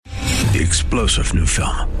The explosive new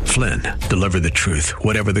film, Flynn, deliver the truth,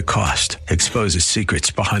 whatever the cost, exposes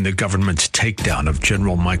secrets behind the government's takedown of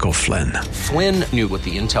General Michael Flynn. Flynn knew what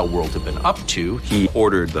the intel world had been up to. He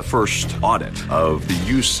ordered the first audit of the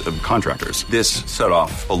use of contractors. This set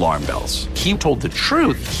off alarm bells. He told the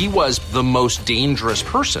truth. He was the most dangerous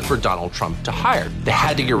person for Donald Trump to hire. They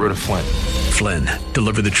had to get rid of Flynn. Flynn,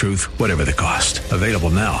 deliver the truth, whatever the cost. Available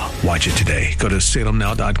now. Watch it today. Go to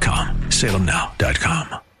salemnow.com.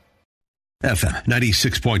 salemnow.com. FM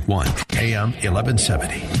 96.1, AM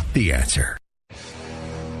 1170. The Answer.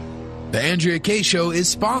 The Andrea Kaye Show is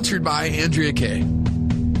sponsored by Andrea Kaye.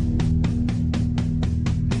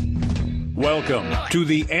 Welcome to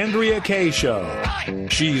the Andrea Kaye Show.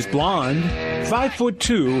 She's blonde,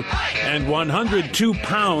 5'2", and 102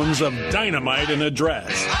 pounds of dynamite in a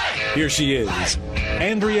dress. Here she is,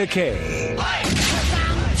 Andrea Kaye.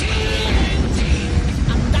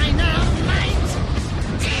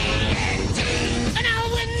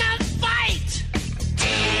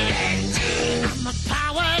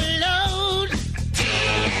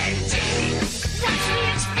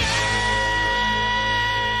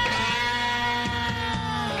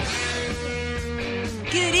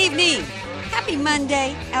 Good evening. Happy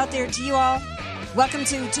Monday out there to you all. Welcome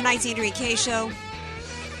to tonight's Andrea Kaye Show.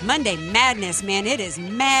 Monday madness, man. It is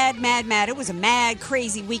mad. It was a mad,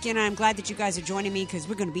 crazy weekend. I'm glad that you guys are joining me because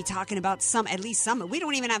we're going to be talking about at least some. We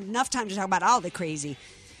don't even have enough time to talk about all the crazy,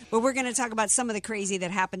 but we're going to talk about some of the crazy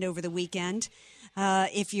that happened over the weekend.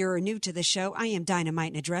 If you're new to the show, I am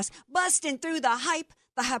Dynamite in a Dress, busting through the hype,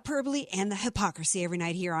 the hyperbole, and the hypocrisy every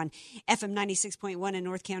night here on FM 96.1 in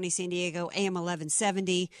North County, San Diego, AM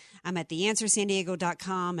 1170. I'm at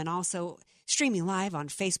theanswersandiego.com and also streaming live on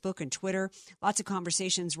Facebook and Twitter. Lots of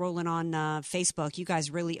conversations rolling on Facebook. You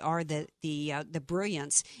guys really are the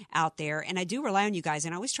brilliance out there, and I do rely on you guys.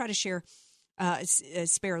 And I always try to spare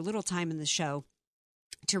a little time in the show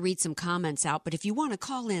to read some comments out. But if you want to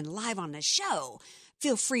call in live on the show,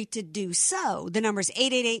 feel free to do so. The number is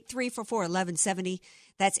 888-344-1170.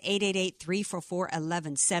 That's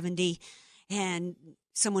 888-344-1170. And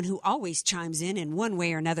someone who always chimes in one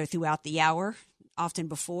way or another throughout the hour, often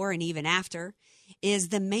before and even after, is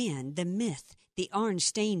the man, the myth, the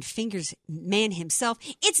orange-stained fingers man himself.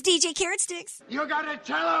 It's DJ Carrot Sticks. You gotta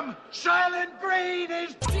tell him Silent Green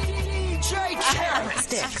is DJ Carrot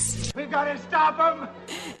Sticks. We gotta stop him.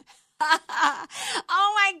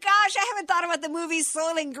 Oh my gosh, I haven't thought about the movie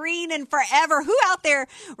Soylent Green in forever. Who out there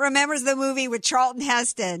remembers the movie with Charlton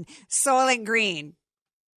Heston, Soylent Green?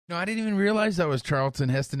 No, I didn't even realize that was Charlton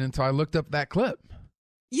Heston until I looked up that clip.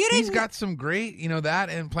 He's got some great, that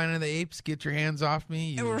and Planet of the Apes, get your hands off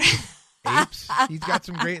me, you apes. He's got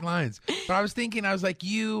some great lines. But I was like,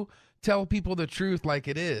 you tell people the truth like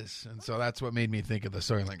it is. And so that's what made me think of the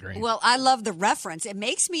Soylent Green. Well, I love the reference. It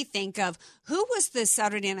makes me think of, who was the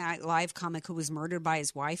Saturday Night Live comic who was murdered by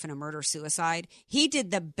his wife in a murder-suicide? He did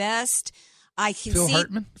the best. Phil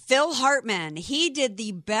Hartman? Phil Hartman. He did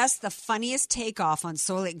the best, the funniest takeoff on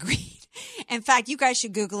Soylent Green. In fact, you guys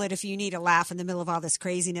should Google it if you need a laugh in the middle of all this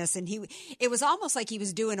craziness. And it was almost like he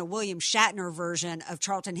was doing a William Shatner version of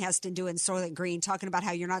Charlton Heston doing Soylent Green, talking about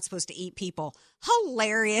how you're not supposed to eat people.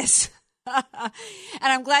 Hilarious. And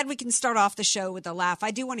I'm glad we can start off the show with a laugh.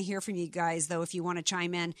 I do want to hear from you guys, though, if you want to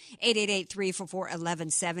chime in.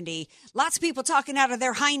 888-344-1170. Lots of people talking out of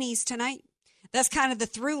their heinies tonight. That's kind of the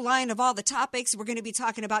through line of all the topics. We're going to be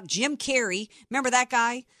talking about Jim Carrey. Remember that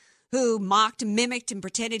guy who mocked, mimicked, and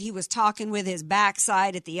pretended he was talking with his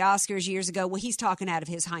backside at the Oscars years ago? Well, he's talking out of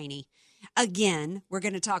his hiney. Again, we're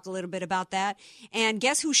going to talk a little bit about that. And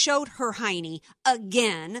guess who showed her hiney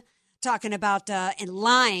again? Talking about and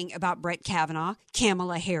lying about Brett Kavanaugh,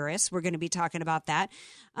 Kamala Harris. We're going to be talking about that.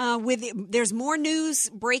 There's more news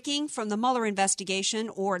breaking from the Mueller investigation,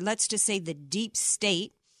 or let's just say the deep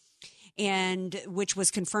state, and which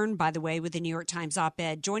was confirmed, by the way, with the New York Times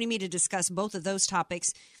op-ed. Joining me to discuss both of those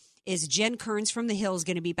topics is Jen Kearns from The Hill, is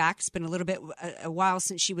going to be back. It's been a while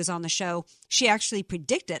since she was on the show. She actually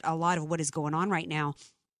predicted a lot of what is going on right now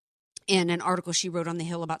in an article she wrote on The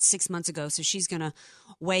Hill about 6 months ago. So she's going to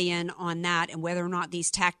weigh in on that and whether or not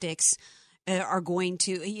these tactics are going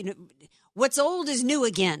to, what's old is new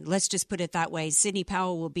again. Let's just put it that way. Sidney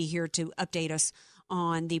Powell will be here to update us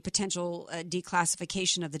on the potential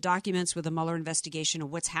declassification of the documents with the Mueller investigation and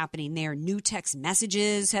what's happening there. New text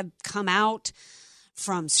messages have come out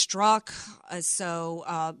from Strzok.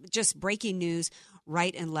 So just breaking news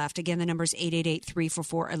right and left. Again, the number is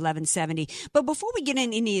 888-344-1170. But before we get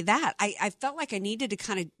into any of that, I felt like I needed to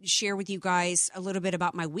kind of share with you guys a little bit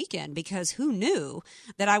about my weekend, because who knew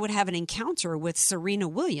that I would have an encounter with Serena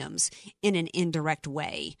Williams in an indirect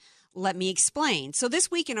way. Let me explain. So this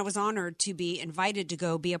weekend, I was honored to be invited to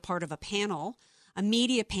go be a part of a panel, a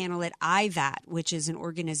media panel at IVAT, which is an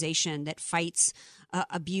organization that fights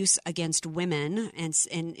abuse against women and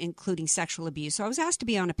including sexual abuse. So I was asked to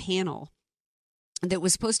be on a panel that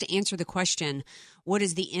was supposed to answer the question, what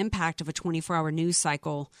is the impact of a 24-hour news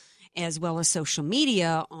cycle as well as social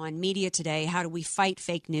media on media today? How do we fight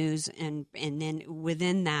fake news? And then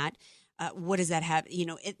within that, what does that have,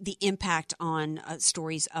 the impact on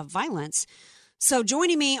stories of violence? So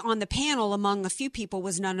joining me on the panel among a few people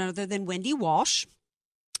was none other than Wendy Walsh.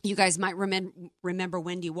 You guys might remember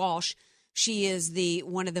Wendy Walsh. She is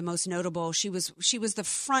one of the most notable. She was the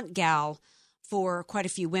front gal for quite a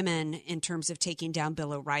few women in terms of taking down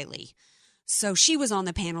Bill O'Reilly. So she was on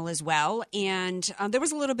the panel as well, and there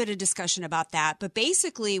was a little bit of discussion about that. But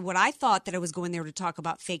basically, what I thought that I was going there to talk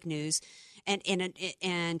about fake news and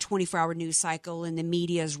 24-hour news cycle and the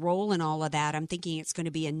media's role in all of that, I'm thinking it's going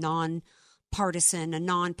to be a non-partisan, a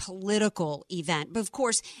non-political event. But of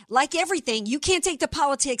course, like everything, you can't take the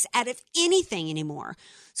politics out of anything anymore.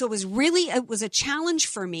 So it was a challenge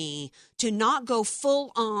for me to not go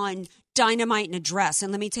full on dynamite and address.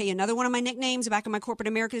 And let me tell you, another one of my nicknames back in my corporate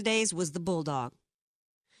America days was the Bulldog.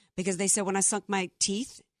 Because they said when I sunk my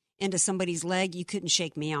teeth into somebody's leg, you couldn't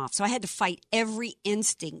shake me off. So I had to fight every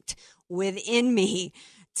instinct within me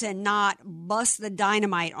to not bust the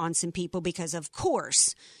dynamite on some people because, of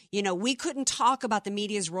course, we couldn't talk about the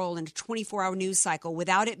media's role in a 24-hour news cycle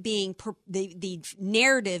without it being the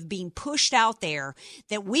narrative being pushed out there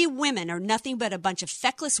that we women are nothing but a bunch of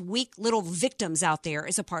feckless, weak little victims out there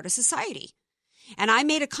as a part of society. And I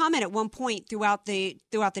made a comment at one point throughout the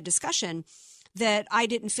discussion that I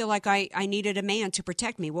didn't feel like I needed a man to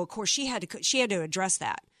protect me. Well, of course, she had to address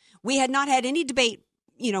that. We had not had any debate,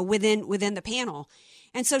 within the panel.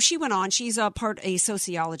 And so she went on, she's a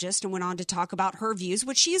sociologist, and went on to talk about her views,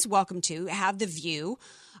 which she is welcome to, have the view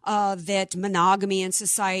that monogamy in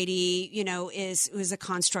society, is a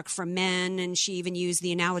construct for men. And she even used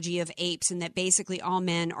the analogy of apes, and that basically all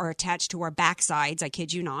men are attached to our backsides, I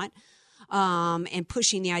kid you not, and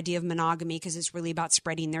pushing the idea of monogamy because it's really about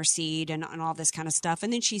spreading their seed and all this kind of stuff.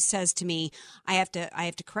 And then she says to me, I have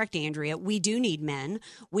to correct Andrea, we do need men.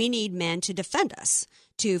 We need men to defend us,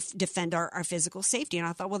 to defend our physical safety. And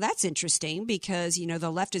I thought, well, that's interesting because,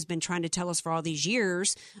 the left has been trying to tell us for all these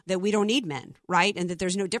years that we don't need men, right? And that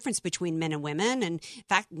there's no difference between men and women. And in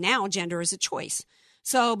fact, now gender is a choice.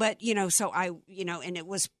 So, but, and it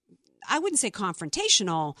was, I wouldn't say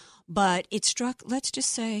confrontational, but it struck, let's just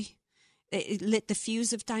say, it lit the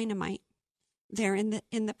fuse of dynamite there in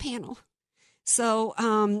the panel. So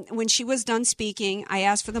when she was done speaking, I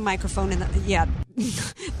asked for the microphone, and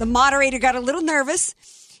the moderator got a little nervous,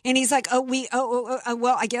 and he's like,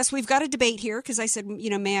 well, I guess we've got a debate here, because I said,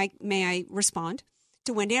 may I respond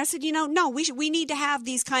to Wendy? I said, no, we need to have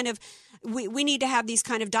these kind of we need to have these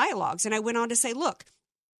kind of dialogues. And I went on to say, look,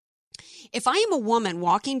 if I am a woman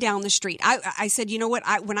walking down the street, I said, you know what?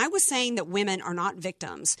 When I was saying that women are not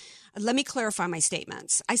victims, let me clarify my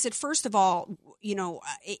statements. I said, first of all,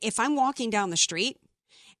 if I'm walking down the street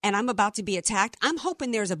and I'm about to be attacked, I'm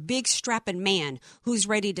hoping there's a big strapping man who's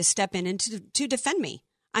ready to step in and to defend me.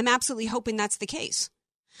 I'm absolutely hoping that's the case.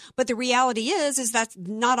 But the reality is that's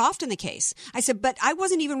not often the case. I said, but I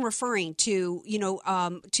wasn't even referring to,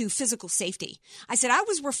 to physical safety. I said, I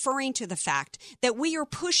was referring to the fact that we are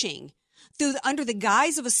pushing under the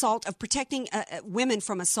guise of assault, of protecting women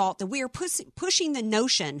from assault, that we are pushing the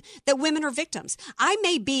notion that women are victims. I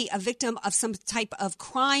may be a victim of some type of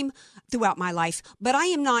crime throughout my life, but I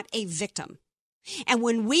am not a victim. And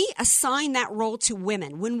when we assign that role to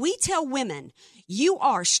women, when we tell women, you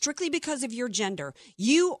are, strictly because of your gender,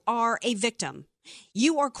 you are a victim,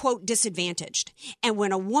 you are, quote, disadvantaged. And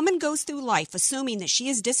when a woman goes through life assuming that she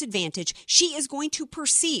is disadvantaged, she is going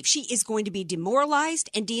to be demoralized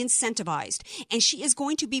and de-incentivized. And she is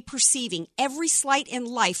going to be perceiving every slight in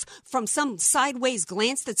life, from some sideways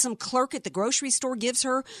glance that some clerk at the grocery store gives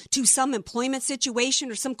her to some employment situation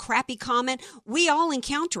or some crappy comment. We all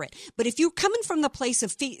encounter it. But if you're coming from the place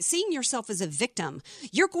of seeing yourself as a victim,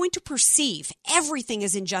 you're going to perceive everything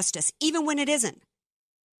as injustice, even when it isn't.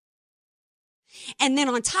 And then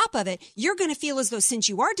on top of it, you're going to feel as though, since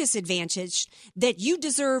you are disadvantaged, that you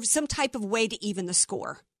deserve some type of way to even the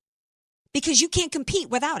score, because you can't compete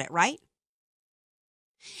without it, right?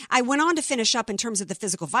 I went on to finish up in terms of the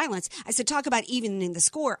physical violence. I said, talk about evening the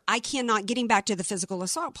score. Getting back to the physical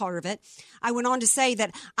assault part of it, I went on to say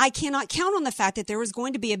that I cannot count on the fact that there was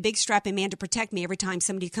going to be a big strapping man to protect me every time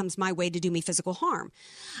somebody comes my way to do me physical harm.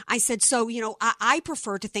 I said, so, I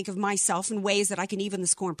prefer to think of myself in ways that I can even the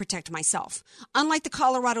score and protect myself. Unlike the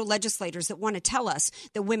Colorado legislators that want to tell us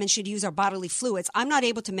that women should use our bodily fluids, I'm not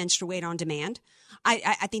able to menstruate on demand.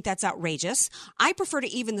 I think that's outrageous. I prefer to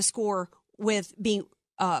even the score with being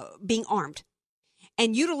armed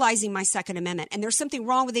and utilizing my Second Amendment. And there's something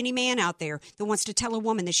wrong with any man out there that wants to tell a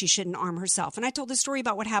woman that she shouldn't arm herself. And I told the story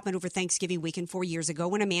about what happened over Thanksgiving weekend 4 years ago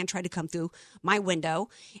when a man tried to come through my window.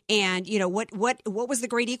 And what was the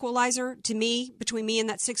great equalizer to me between me and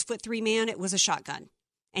that 6'3" man? It was a shotgun,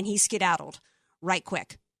 and he skedaddled right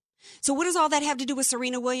quick. So what does all that have to do with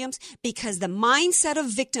Serena Williams? Because the mindset of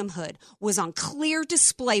victimhood was on clear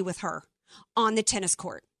display with her on the tennis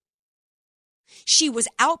court. She was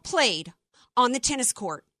outplayed on the tennis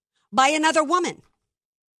court by another woman,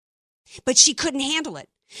 but she couldn't handle it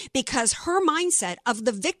because her mindset of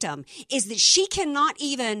the victim is that she cannot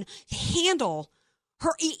even handle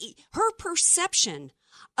her perception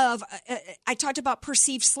of, I talked about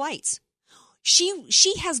perceived slights.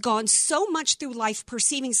 She has gone so much through life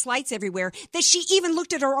perceiving slights everywhere that she even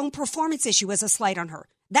looked at her own performance issue as a slight on her.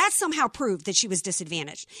 That somehow proved that she was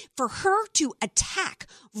disadvantaged. For her to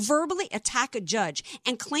verbally attack a judge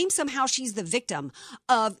and claim somehow she's the victim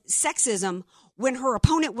of sexism when her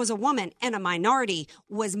opponent was a woman and a minority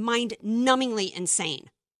was mind-numbingly insane.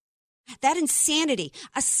 That insanity,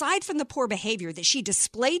 aside from the poor behavior that she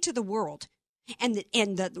displayed to the world and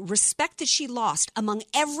the respect that she lost among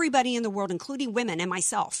everybody in the world, including women and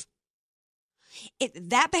myself,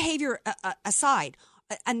 that behavior aside,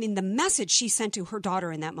 the message she sent to her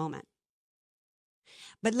daughter in that moment.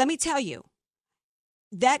 But let me tell you,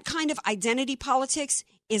 that kind of identity politics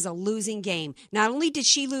is a losing game. Not only did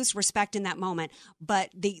she lose respect in that moment,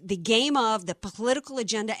 but the game of the political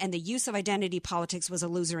agenda and the use of identity politics was a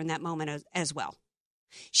loser in that moment as well.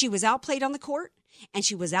 She was outplayed on the court, and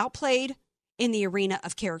she was outplayed in the arena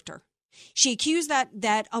of character. She accused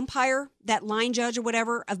that umpire, that line judge or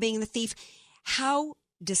whatever, of being the thief. How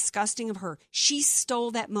disgusting of her. She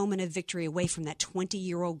stole that moment of victory away from that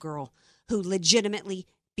 20-year-old girl who legitimately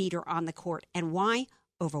beat her on the court. And why?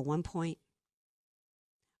 Over 1 point.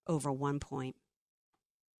 Over 1 point.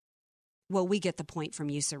 Well, we get the point from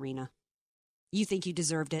you, Serena. You think you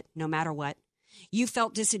deserved it no matter what. You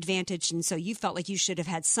felt disadvantaged, and so you felt like you should have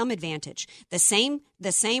had some advantage. The same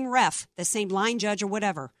ref, the same line judge or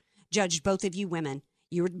whatever, judged both of you women.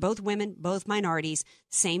 You were both women, both minorities,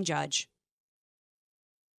 same judge.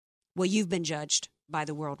 Well, you've been judged by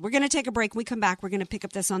the world. We're going to take a break. When we come back, we're going to pick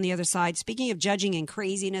up this on the other side. Speaking of judging and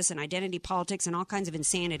craziness and identity politics and all kinds of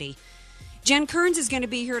insanity, Jen Kearns is going to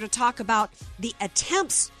be here to talk about the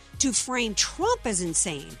attempts to frame Trump as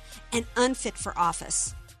insane and unfit for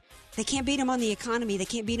office. They can't beat him on the economy. They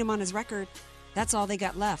can't beat him on his record. That's all they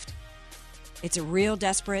got left. It's a real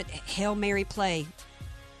desperate Hail Mary play.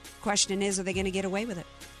 Question is, are they going to get away with it?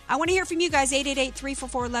 I want to hear from you guys.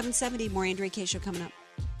 888-344-1170. More Andrea Kaye Show coming up.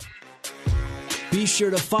 Be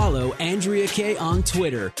sure to follow Andrea Kaye on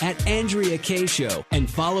Twitter at Andrea Kaye Show and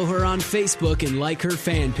follow her on Facebook and like her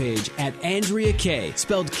fan page at Andrea Kaye,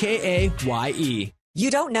 spelled Kaye.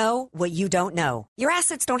 You don't know what you don't know. Your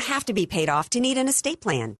assets don't have to be paid off to need an estate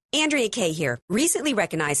plan. Andrea Kaye here. Recently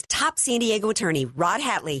recognized top San Diego attorney Rod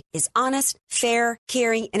Hatley is honest, fair,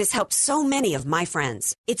 caring, and has helped so many of my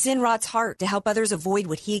friends. It's in Rod's heart to help others avoid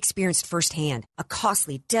what he experienced firsthand, a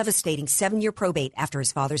costly, devastating 7-year probate after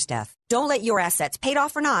his father's death. Don't let your assets, paid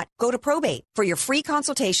off or not, go to probate. For your free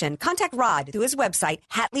consultation, contact Rod through his website,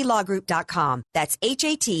 HatleyLawGroup.com. That's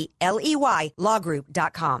HATLEY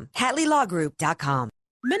lawgroup.com. HatleyLawGroup.com.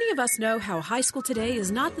 Many of us know how high school today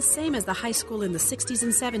is not the same as the high school in the 60s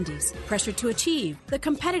and 70s. Pressure to achieve, the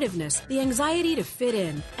competitiveness, the anxiety to fit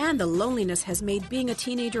in, and the loneliness has made being a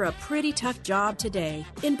teenager a pretty tough job today.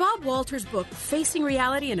 In Bob Walter's book, Facing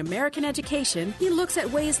Reality in American Education, he looks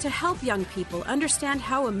at ways to help young people understand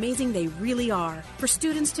how amazing they really are, for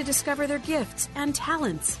students to discover their gifts and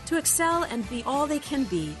talents, to excel and be all they can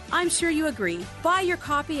be. I'm sure you agree. Buy your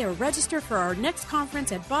copy or register for our next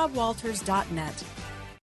conference at bobwalters.net.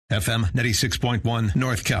 FM 96.1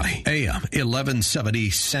 North County, AM 1170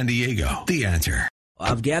 San Diego. The Answer.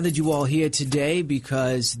 I've gathered you all here today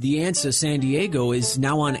because The Answer San Diego is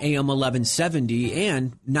now on AM 1170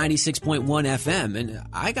 and 96.1 FM, and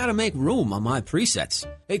I gotta make room on my presets.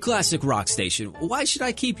 A classic rock station. Why should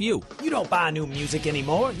I keep you? You don't buy new music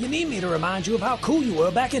anymore. You need me to remind you of how cool you were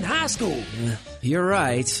back in high school. You're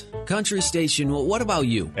right. Country station, what about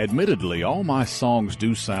you? Admittedly, all my songs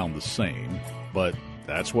do sound the same, but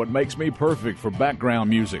that's what makes me perfect for background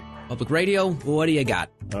music. Public radio, what do you got?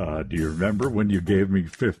 Do you remember when you gave me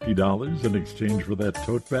 $50 in exchange for that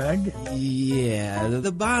tote bag? Yeah,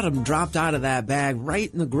 the bottom dropped out of that bag right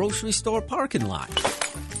in the grocery store parking lot.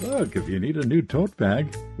 Look, if you need a new tote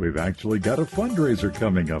bag, we've actually got a fundraiser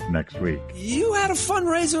coming up next week. You had a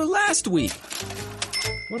fundraiser last week.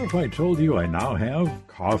 What if I told you I now have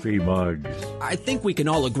coffee mugs? I think we can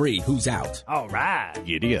all agree who's out. All right.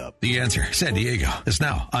 Giddy up. The Answer San Diego is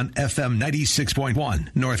now on FM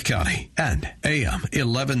 96.1 North County and AM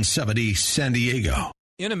 1170 San Diego.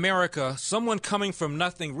 In America, someone coming from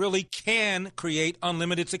nothing really can create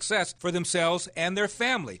unlimited success for themselves and their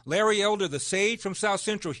family. Larry Elder, the sage from South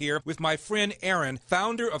Central here with my friend Aaron,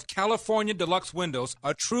 founder of California Deluxe Windows,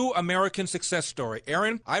 a true American success story.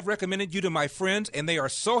 Aaron, I've recommended you to my friends, and they are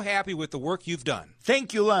so happy with the work you've done.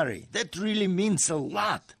 Thank you, Larry. That really means a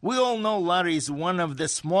lot. We all know Larry is one of the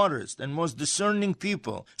smartest and most discerning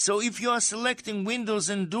people. So if you are selecting windows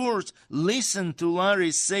and doors, listen to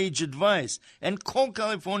Larry's sage advice and call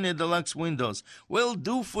California Deluxe Windows. We'll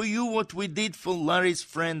do for you what we did for Larry's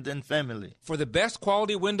friend and family. For the best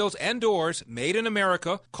quality windows and doors made in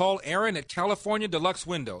America, call Aaron at California Deluxe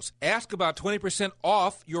Windows. Ask about 20%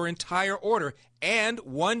 off your entire order and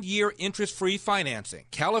 1-year interest-free financing.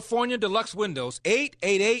 California Deluxe Windows,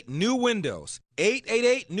 888-NEW-WINDOWS.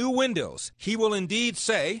 888-NEW-WINDOWS. He will indeed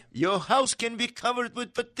say, your house can be covered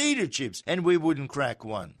with potato chips, and we wouldn't crack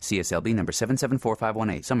one. CSLB number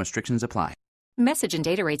 774518. Some restrictions apply. Message and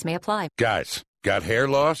data rates may apply. Guys, got hair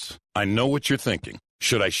loss? I know what you're thinking.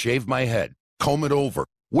 Should I shave my head? Comb it over?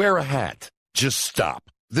 Wear a hat? Just stop.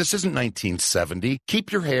 This isn't 1970.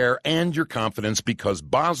 Keep your hair and your confidence because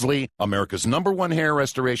Bosley, America's #1 hair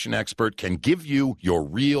restoration expert, can give you your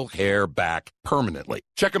real hair back permanently.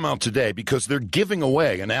 Check them out today because they're giving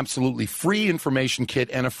away an absolutely free information kit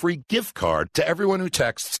and a free gift card to everyone who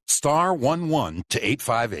texts *11 to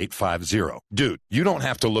 85850. Dude, you don't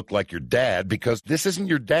have to look like your dad because this isn't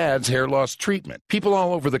your dad's hair loss treatment. People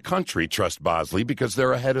all over the country trust Bosley because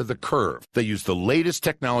they're ahead of the curve. They use the latest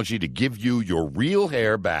technology to give you your real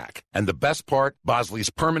hair back. And the best part,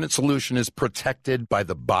 Bosley's permanent solution is protected by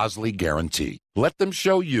the Bosley Guarantee. Let them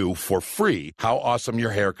show you for free how awesome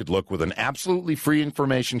your hair could look with an absolutely free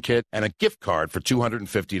information kit and a gift card for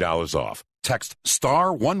 $250 off. Text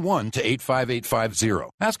 *11 to 85850.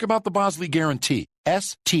 Ask about the Bosley Guarantee.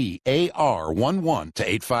 STAR11 to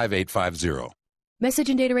 85850. Message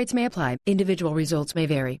and data rates may apply. Individual results may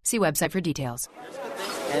vary. See website for details.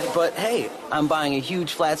 But hey, I'm buying a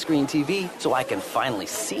huge flat screen TV so I can finally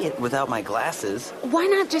see it without my glasses. Why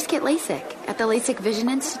not just get LASIK at the LASIK Vision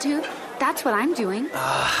Institute? That's what I'm doing.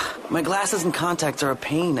 My glasses and contacts are a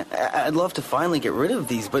pain. I'd love to finally get rid of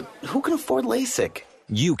these, but who can afford LASIK?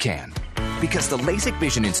 You can. Because the LASIK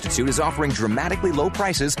Vision Institute is offering dramatically low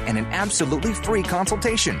prices and an absolutely free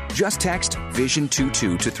consultation. Just text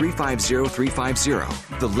VISION22 to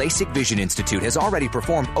 350350. The LASIK Vision Institute has already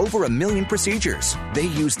performed over 1 million procedures. They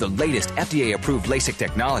use the latest FDA-approved LASIK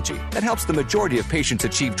technology that helps the majority of patients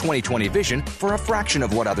achieve 20/20 vision for a fraction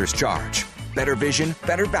of what others charge. Better vision,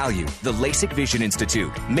 better value. The LASIK Vision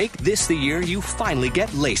Institute. Make this the year you finally get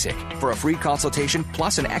LASIK. For a free consultation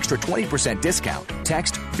plus an extra 20% discount,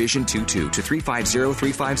 text VISION22 to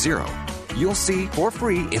 350350. You'll see for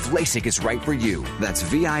free if LASIK is right for you. That's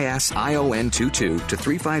VISION22 to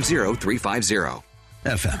 350350.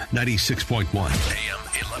 FM 96.1, AM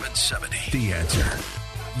 1170. The Answer.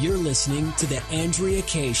 You're listening to The Andrea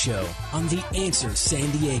Kaye Show on The Answer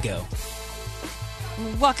San Diego.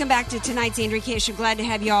 Welcome back to tonight's Andrea Kaye Show. Glad to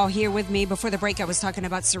have you all here with me. Before the break, I was talking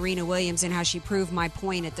about Serena Williams and how she proved my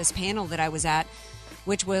point at this panel that I was at,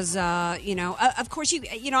 which was, of course,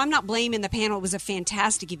 I'm not blaming the panel. It was a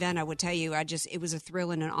fantastic event, I would tell you. It was a thrill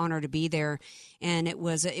and an honor to be there, and it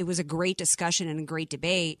was a great discussion and a great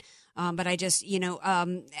debate. But I just,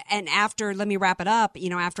 and after, let me wrap it up.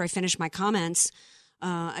 After I finished my comments,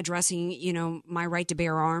 addressing, my right to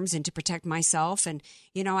bear arms and to protect myself, and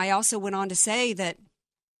I also went on to say that.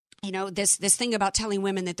 This thing about telling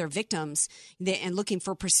women that they're victims and looking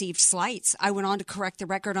for perceived slights, I went on to correct the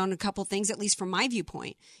record on a couple things, at least from my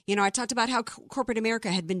viewpoint. I talked about how corporate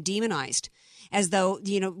America had been demonized as though,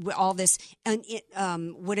 all this,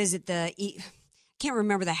 what is it, can't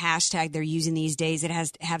remember the hashtag they're using these days. It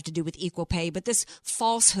has to have to do with equal pay, but this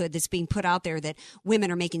falsehood that's being put out there that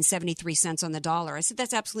women are making 73 cents on the dollar. I said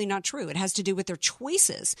that's absolutely not true. It has to do with their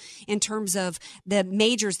choices in terms of the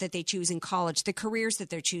majors that they choose in college, the careers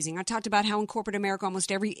that they're choosing. I talked about how in corporate America,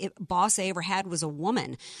 almost every boss I ever had was a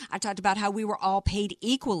woman. I talked about how we were all paid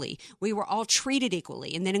equally. We were all treated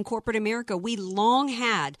equally. And then in corporate America, we long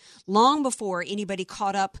before anybody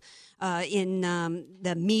caught up in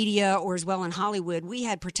the media or as well in Hollywood, we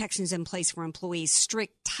had protections in place for employees,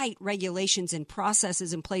 strict, tight regulations and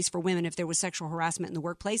processes in place for women if there was sexual harassment in the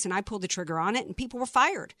workplace. And I pulled the trigger on it and people were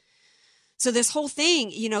fired. So this whole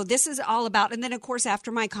thing, this is all about, and then of course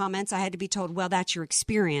after my comments, I had to be told, well, that's your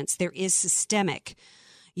experience. There is systemic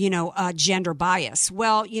gender bias.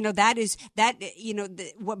 Well,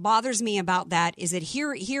 what bothers me about that is that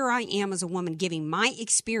here I am as a woman giving my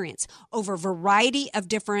experience over a variety of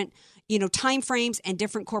different, time frames and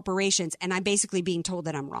different corporations. And I'm basically being told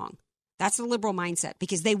that I'm wrong. That's the liberal mindset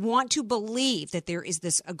because they want to believe that there is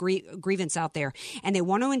this grievance out there and they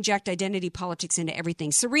want to inject identity politics into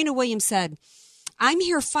everything. Serena Williams said, I'm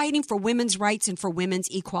here fighting for women's rights and for women's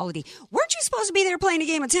equality. Weren't you supposed to be there playing a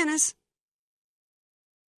game of tennis?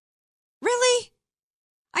 Really?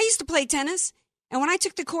 I used to play tennis. And when I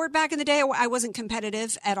took the court back in the day, I wasn't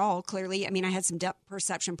competitive at all, clearly. I mean, I had some depth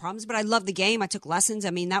perception problems, but I loved the game. I took lessons.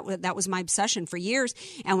 I mean, that was my obsession for years.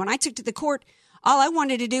 And when I took to the court, all I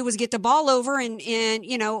wanted to do was get the ball over and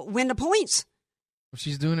win the points. If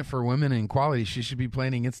she's doing it for women and equality, she should be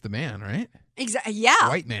playing against the man, right? Exactly. Yeah.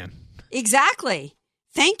 White man. Exactly.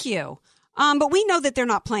 Thank you. But we know that they're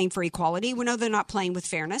not playing for equality. We know they're not playing with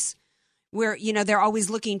fairness. Where, they're always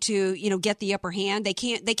looking to, get the upper hand. They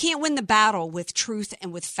can't win the battle with truth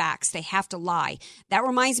and with facts. They have to lie. That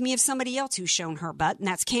reminds me of somebody else who's shown her butt, and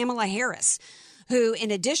that's Kamala Harris, who,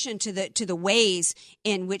 in addition to the ways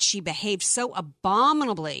in which she behaved so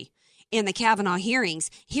abominably in the Kavanaugh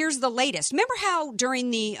hearings, here's the latest. Remember how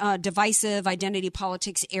during the divisive identity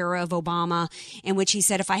politics era of Obama, in which he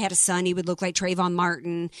said if I had a son, he would look like Trayvon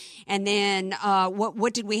Martin. And then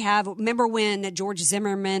what did we have? Remember when George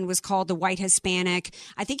Zimmerman was called the white Hispanic?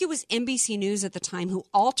 I think it was NBC News at the time who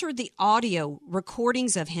altered the audio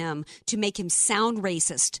recordings of him to make him sound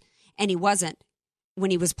racist. And he wasn't. When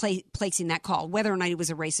he was placing that call. Whether or not he was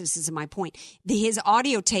a racist is my point. His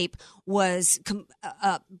audio tape was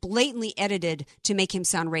blatantly edited to make him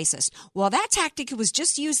sound racist. Well, that tactic was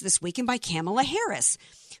just used this weekend by Kamala Harris.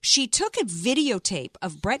 She took a videotape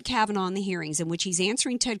of Brett Kavanaugh in the hearings in which he's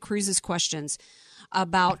answering Ted Cruz's questions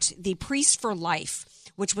about the Priest for Life,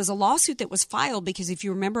 which was a lawsuit that was filed because if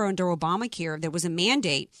you remember under Obamacare, there was a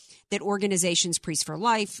mandate that organizations, Priests for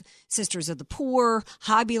Life, Sisters of the Poor,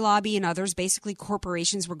 Hobby Lobby, and others, basically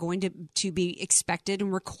corporations were going to be expected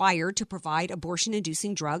and required to provide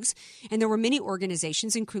abortion-inducing drugs. And there were many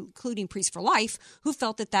organizations, including Priests for Life, who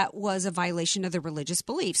felt that that was a violation of their religious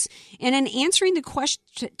beliefs. And in answering the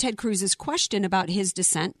Ted Cruz's question about his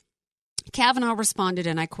dissent, Kavanaugh responded,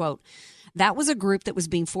 and I quote, that was a group that was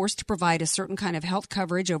being forced to provide a certain kind of health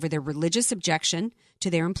coverage over their religious objection to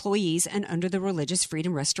their employees and under the Religious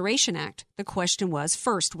Freedom Restoration Act. The question was,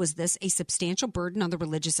 first, was this a substantial burden on the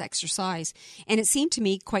religious exercise? And it seemed to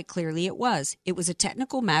me quite clearly it was. It was a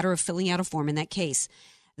technical matter of filling out a form in that case.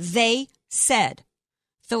 They said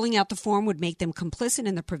filling out the form would make them complicit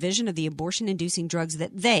in the provision of the abortion-inducing drugs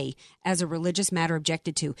that they, as a religious matter,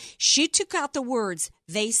 objected to. She took out the words,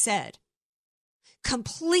 they said,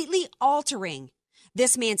 completely altering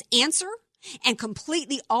this man's answer and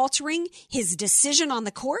completely altering his decision on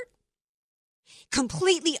the court,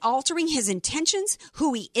 completely altering his intentions,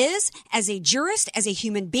 who he is as a jurist, as a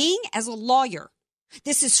human being, as a lawyer.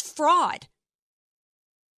 This is fraud.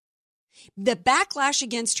 The backlash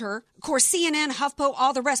against her, of course, CNN, HuffPo,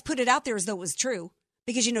 all the rest put it out there as though it was true.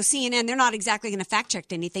 Because, CNN, they're not exactly going to fact check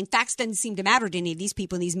anything. Facts doesn't seem to matter to any of these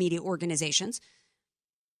people in these media organizations.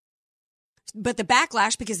 But the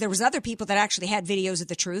backlash, because there was other people that actually had videos of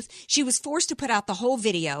the truth, she was forced to put out the whole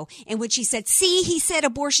video in which she said, see, he said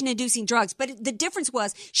abortion-inducing drugs. But the difference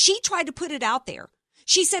was she tried to put it out there.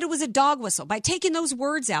 She said it was a dog whistle by taking those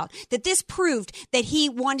words out, that this proved that he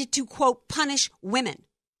wanted to, quote, punish women.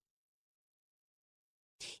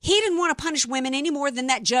 He didn't want to punish women any more than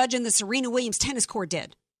that judge in the Serena Williams tennis court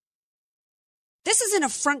did. This is an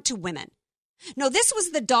affront to women. No, this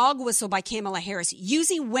was the dog whistle by Kamala Harris,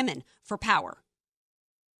 using women for power.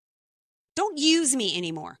 Don't use me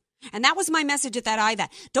anymore. And that was my message at that IVAT.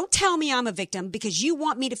 Don't tell me I'm a victim because you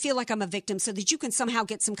want me to feel like I'm a victim so that you can somehow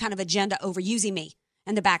get some kind of agenda over using me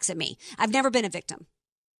and the backs at me. I've never been a victim.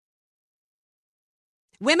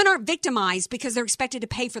 Women aren't victimized because they're expected to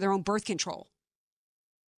pay for their own birth control.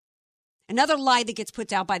 Another lie that gets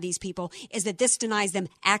put out by these people is that this denies them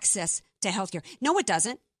access to health care. No, it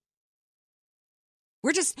doesn't.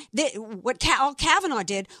 What Kavanaugh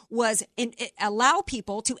did was allow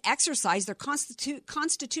people to exercise their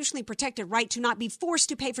constitutionally protected right to not be forced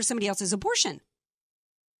to pay for somebody else's abortion.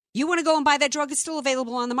 You want to go and buy that drug, it's still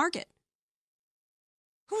available on the market.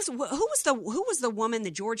 Who was the woman, the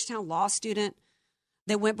Georgetown law student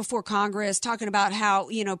that went before Congress talking about how,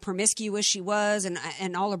 promiscuous she was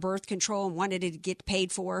and all her birth control and wanted it to get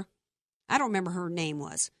paid for? I don't remember her name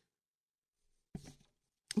was.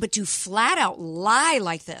 But to flat out lie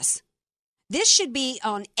like this should be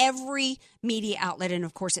on every media outlet, and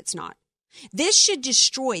of course it's not. This should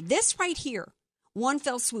destroy, this right here, one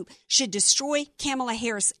fell swoop, should destroy Kamala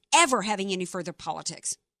Harris ever having any further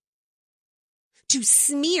politics. To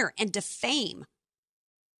smear and defame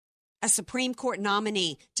a Supreme Court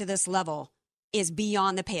nominee to this level is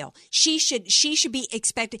beyond the pale. She should be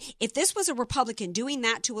expected. If this was a Republican doing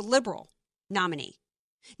that to a liberal nominee.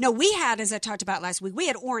 No, we had, as I talked about last week, we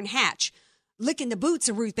had Orrin Hatch licking the boots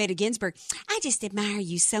of Ruth Bader Ginsburg. I just admire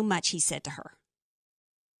you so much, he said to her.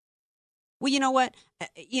 Well, you know what?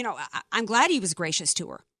 I'm glad he was gracious to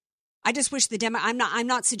her. I just wish I'm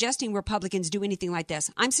not suggesting Republicans do anything like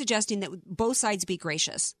this. I'm suggesting that both sides be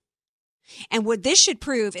gracious. And what this should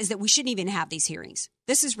prove is that we shouldn't even have these hearings.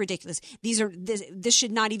 This is ridiculous. This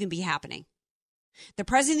should not even be happening. The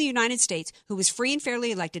President of the United States, who was free and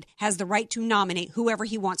fairly elected, has the right to nominate whoever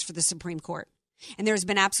he wants for the Supreme Court. And there has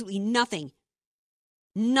been absolutely nothing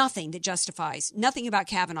that justifies, nothing about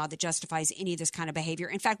Kavanaugh that justifies any of this kind of behavior.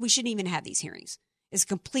 In fact, we shouldn't even have these hearings. It's a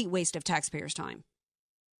complete waste of taxpayers' time.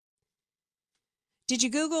 Did you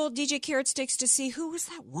Google DJ Carrot Sticks to see who was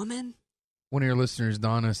that woman? One of your listeners,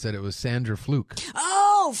 Donna, said it was Sandra Fluke.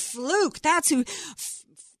 Oh, Fluke. That's who...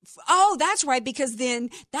 Oh, that's right, because then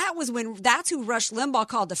that's who Rush Limbaugh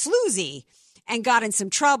called the floozy and got in some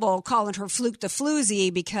trouble calling her Fluke the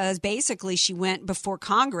floozy because basically she went before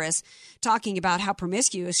Congress talking about how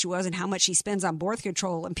promiscuous she was and how much she spends on birth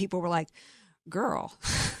control. And people were like, girl,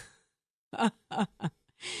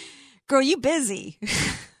 you busy.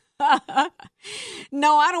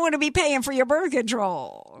 No, I don't want to be paying for your birth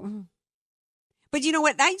control. But you know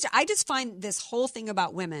what? I just find this whole thing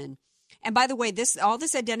about women. And by the way, all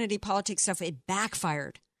this identity politics stuff, it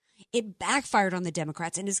backfired. It backfired on the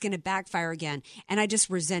Democrats, and it's going to backfire again. And I just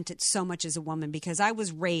resent it so much as a woman because I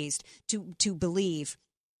was raised to believe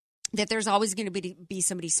that there's always going to be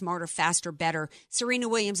somebody smarter, faster, better. Serena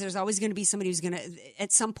Williams, there's always going to be somebody who's going to,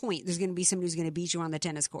 at some point, there's going to be somebody who's going to beat you on the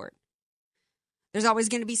tennis court. There's always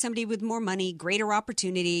going to be somebody with more money, greater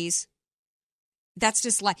opportunities. That's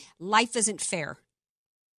just life isn't fair.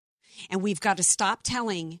 And we've got to stop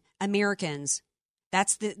telling Americans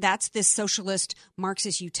that's this socialist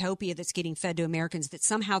Marxist utopia that's getting fed to Americans, that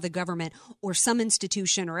somehow the government or some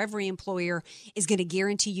institution or every employer is going to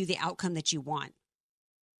guarantee you the outcome that you want.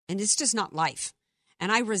 And it's just not life. And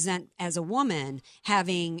I resent, as a woman,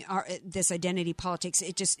 having this identity politics.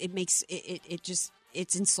 It's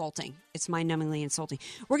insulting. It's mind-numbingly insulting.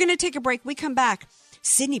 We're going to take a break. We come back.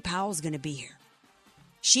 Sidney Powell's going to be here.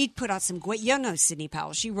 She put out some great, Sidney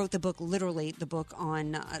Powell. She wrote the book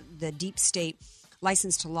on the deep state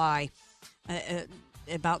license to lie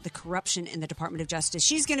about the corruption in the Department of Justice.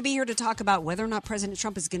 She's going to be here to talk about whether or not President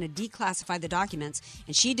Trump is going to declassify the documents.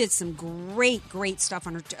 And she did some great stuff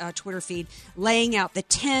on her Twitter feed, laying out the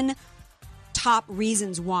 10 top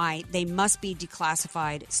reasons why they must be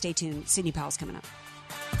declassified. Stay tuned. Sidney Powell's coming up.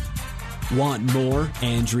 Want more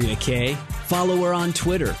Andrea Kaye? Follow her on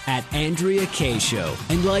Twitter at Andrea Kaye Show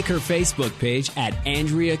and like her Facebook page at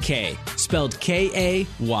Andrea Kaye, spelled Kaye.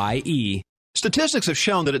 Statistics have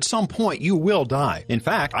shown that at some point you will die. In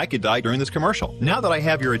fact, I could die during this commercial. Now that I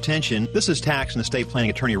have your attention, this is tax and estate planning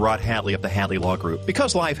attorney Rod Hadley of the Hadley Law Group.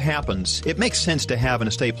 Because life happens, it makes sense to have an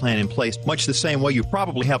estate plan in place, much the same way you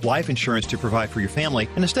probably have life insurance to provide for your family.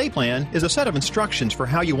 An estate plan is a set of instructions for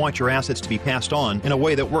how you want your assets to be passed on in a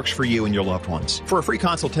way that works for you and your loved ones. For a free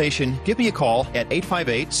consultation, give me a call at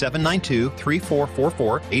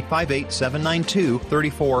 858-792-3444,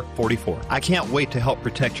 858-792-3444. I can't wait to help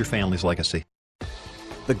protect your family's legacy.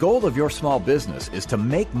 The goal of your small business is to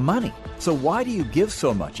make money. So why do you give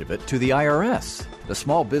so much of it to the IRS? The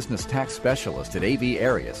small business tax specialists at AV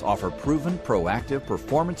Arias offer proven, proactive,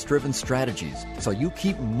 performance-driven strategies so you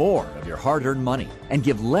keep more of your hard-earned money and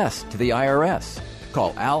give less to the IRS.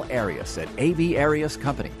 Call Al Arias at AV Arias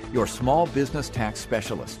Company, your small business tax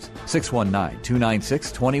specialists.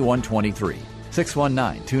 619-296-2123.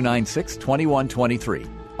 619-296-2123.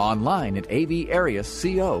 Online at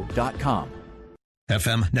avariasco.com.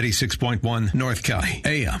 FM 96.1 North County,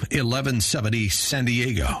 AM 1170 San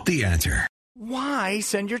Diego. The Answer. Why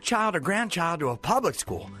send your child or grandchild to a public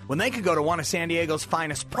school when they could go to one of San Diego's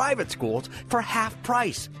finest private schools for half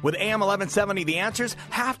price? With AM 1170 The Answer's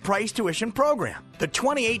half-price tuition program. The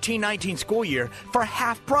 2018-19 school year for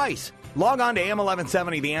half price. Log on to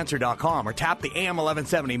am1170theanswer.com or tap the AM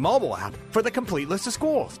 1170 mobile app for the complete list of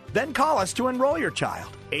schools. Then call us to enroll your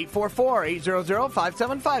child.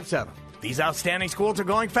 844-800-5757. These outstanding schools are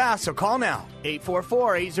going fast, so call now.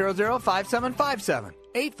 844-800-5757.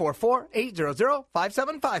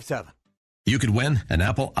 844-800-5757. You could win an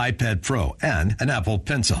Apple iPad Pro and an Apple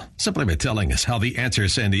Pencil simply by telling us how The Answer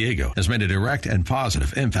San Diego has made a direct and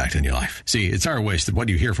positive impact in your life. See, it's our wish that what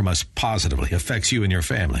you hear from us positively affects you and your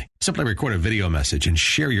family. Simply record a video message and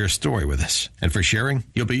share your story with us. And for sharing,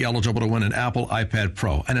 you'll be eligible to win an Apple iPad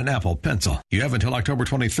Pro and an Apple Pencil. You have until October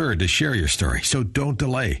 23rd to share your story, so don't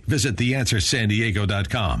delay. Visit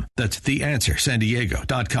TheAnswerSanDiego.com. That's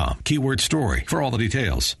TheAnswerSanDiego.com. Keyword story for all the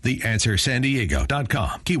details.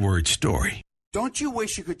 TheAnswerSanDiego.com. Keyword story. Don't you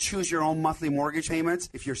wish you could choose your own monthly mortgage payments?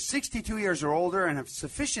 If you're 62 years or older and have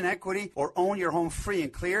sufficient equity or own your home free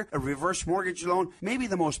and clear, a reverse mortgage loan may be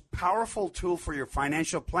the most powerful tool for your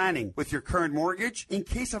financial planning. With your current mortgage, in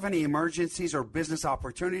case of any emergencies or business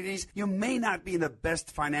opportunities, you may not be in the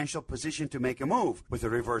best financial position to make a move. With a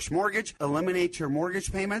reverse mortgage, eliminate your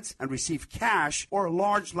mortgage payments and receive cash or a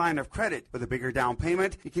large line of credit. With a bigger down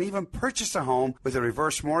payment, you can even purchase a home with a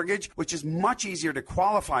reverse mortgage, which is much easier to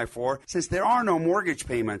qualify for since there are no mortgage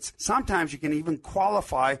payments. Sometimes you can even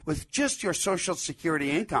qualify with just your Social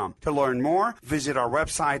Security income. To learn more, visit our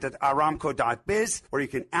website at aramco.biz, where you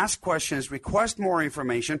can ask questions, request more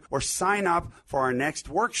information, or sign up for our next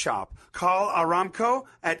workshop. Call Aramco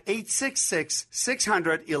at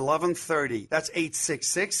 866-600-1130. That's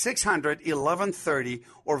 866-600-1130,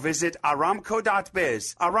 or visit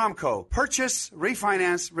aramco.biz. Aramco. Purchase,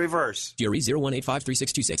 refinance, reverse. GRE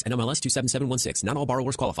 01853626 and MLS 27716. Not all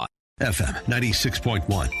borrowers qualify. FM 96.1,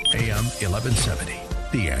 AM 1170.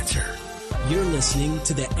 The Answer. You're listening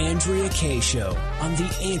to The Andrea Kaye Show on The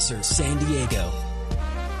Answer San Diego.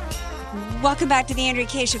 Welcome back to The Andrea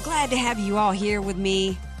Kaye Show. Glad to have you all here with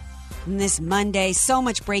me on this Monday. So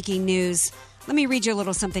much breaking news. Let me read you a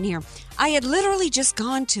little something here. I had literally just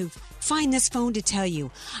gone to find this phone to tell you.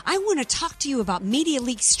 I want to talk to you about media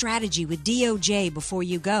leak strategy with DOJ before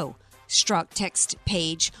you go. Struck text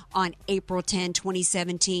page on April 10,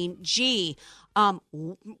 2017. Gee, how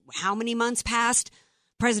many months passed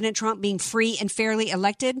President Trump being free and fairly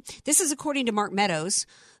elected? This is according to Mark Meadows,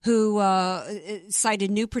 who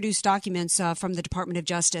cited new produced documents from the Department of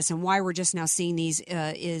Justice. And why we're just now seeing these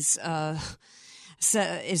is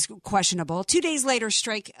questionable. 2 days later,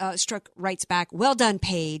 Strzok writes back, "Well done,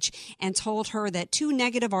 Page," and told her that 2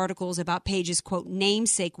 negative articles about Page's, quote,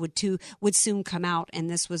 namesake would soon come out. And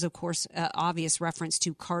this was, of course, obvious reference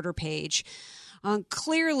to Carter Page.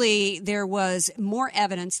 Clearly, there was more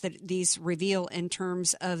evidence that these reveal in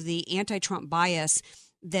terms of the anti-Trump bias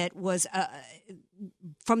that was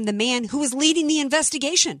from the man who was leading the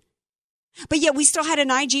investigation. But yet we still had an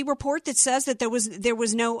IG report that says that there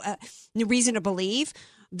was no reason to believe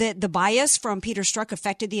that the bias from Peter Strzok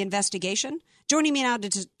affected the investigation. Joining me now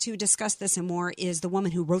to discuss this and more is the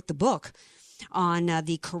woman who wrote the book on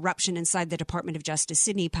the corruption inside the Department of Justice,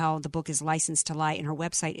 Sidney Powell. The book is License to Lie, and her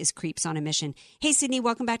website is Creeps on a Mission. Hey, Sidney,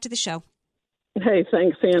 welcome back to the show. Hey,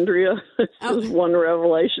 thanks, Andrea. It's just one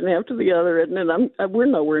revelation after the other, isn't it? We're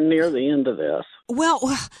nowhere near the end of this. Well,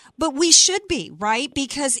 but we should be, right?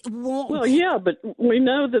 Because well, yeah, but we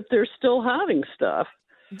know that they're still hiding stuff.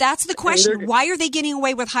 That's the question. Why are they getting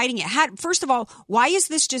away with hiding it? First of all, why is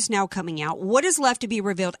this just now coming out? What is left to be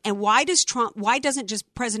revealed? And why doesn't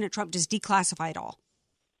just President Trump just declassify it all?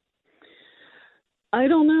 I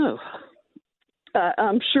don't know.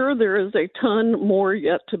 I'm sure there is a ton more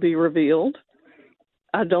yet to be revealed.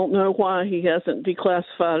 I don't know why he hasn't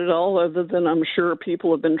declassified it all, other than I'm sure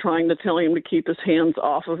people have been trying to tell him to keep his hands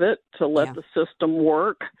off of it, to let the system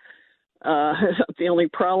work. The only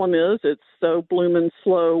problem is it's so bloomin'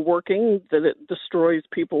 slow working that it destroys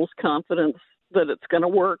people's confidence that it's going to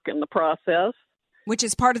work in the process. Which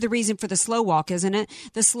is part of the reason for the slow walk, isn't it?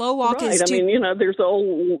 The slow walk is I mean, there's an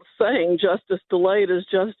old saying, justice delayed is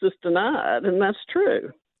justice denied, and that's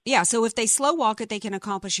true. Yeah, so if they slow walk it, they can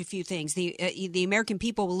accomplish a few things. The American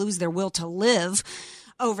people will lose their will to live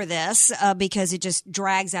over this because it just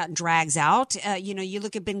drags out and drags out. You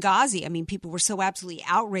look at Benghazi. I mean, people were so absolutely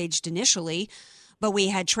outraged initially But we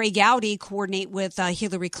had Trey Gowdy coordinate with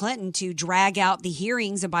Hillary Clinton to drag out the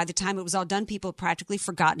hearings, and by the time it was all done, people had practically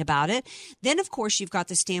forgotten about it. Then, of course, you've got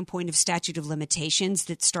the standpoint of statute of limitations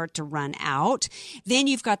that start to run out. Then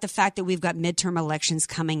you've got the fact that we've got midterm elections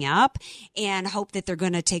coming up and hope that they're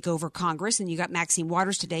going to take over Congress. And you got Maxine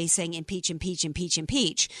Waters today saying impeach, impeach, impeach,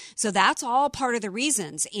 impeach. So that's all part of the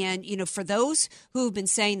reasons. And, for those who have been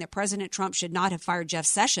saying that President Trump should not have fired Jeff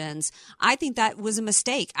Sessions, I think that was a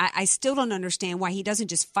mistake. I still don't understand why he doesn't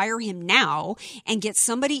just fire him now and get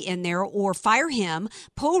somebody in there, or fire him,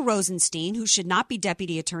 pull Rosenstein, who should not be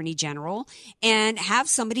Deputy Attorney General, and have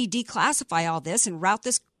somebody declassify all this and route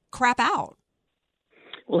this crap out.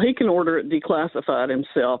 Well, he can order it declassified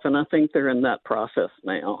himself, and I think they're in that process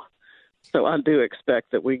now. So I do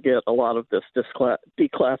expect that we get a lot of this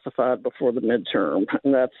declassified before the midterm,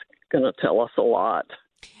 and that's going to tell us a lot.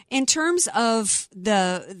 In terms of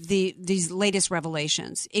these latest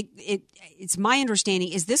revelations, it's my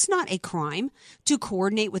understanding, is this not a crime to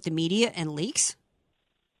coordinate with the media and leaks?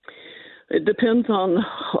 It depends on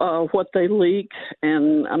what they leak,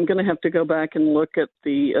 and I'm going to have to go back and look at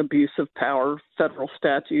the abuse of power federal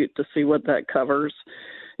statute to see what that covers.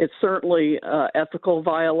 It's certainly ethical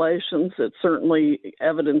violations. It certainly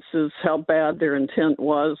evidences how bad their intent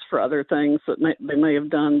was for other things that they may have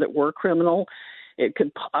done that were criminal. It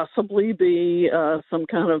could possibly be some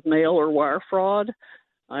kind of mail or wire fraud.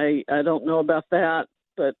 I don't know about that,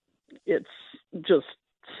 but it's just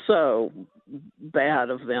so bad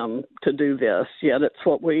of them to do this. Yet it's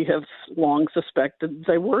what we have long suspected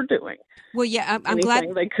they were doing. Well, yeah, I'm Anything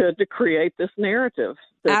glad they could to create this narrative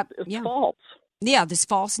that is false. Yeah, this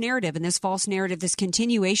false narrative, and this false narrative, this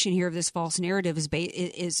continuation here of this false narrative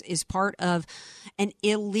is part of an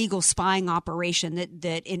illegal spying operation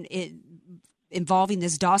that involving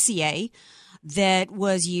this dossier that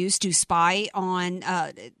was used to spy on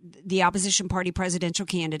the opposition party presidential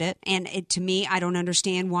candidate. And to me, I don't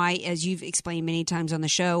understand why, as you've explained many times on the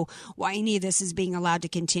show, why any of this is being allowed to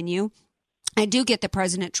continue. I do get that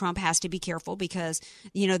President Trump has to be careful because,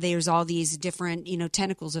 there's all these different,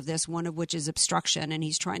 tentacles of this, one of which is obstruction. And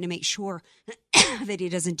he's trying to make sure that he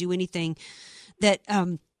doesn't do anything that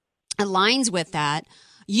aligns with that.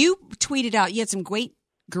 You tweeted out, you had some great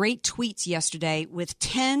tweets yesterday with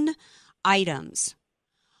 10 items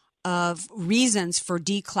of reasons for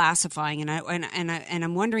declassifying, and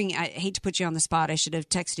I'm wondering. I hate to put you on the spot. I should have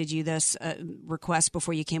texted you this request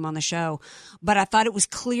before you came on the show, but I thought it was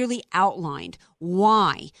clearly outlined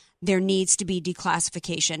why there needs to be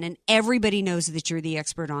declassification, and everybody knows that you're the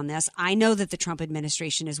expert on this. I know that the Trump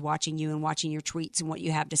administration is watching you and watching your tweets and what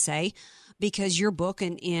you have to say, because your book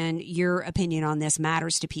and your opinion on this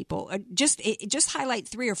matters to people. Just highlight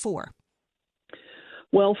 3 or 4.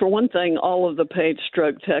 Well, for one thing, all of the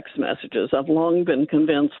page-stroke text messages, I've long been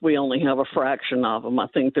convinced we only have a fraction of them. I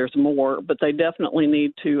think there's more, but they definitely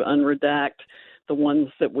need to unredact the ones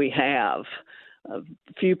that we have. A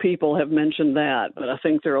few people have mentioned that, but I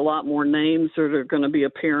think there are a lot more names that are going to be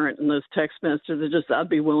apparent in those text messages. I'd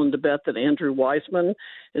be willing to bet that Andrew Weissman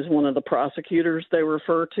is one of the prosecutors they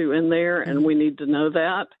refer to in there, and we need to know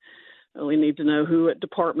that. We need to know who at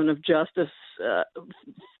Department of Justice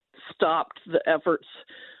stopped the efforts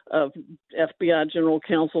of FBI General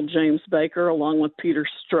Counsel James Baker, along with Peter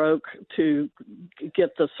Strzok, to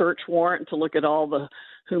get the search warrant to look at all the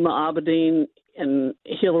Huma Abedin and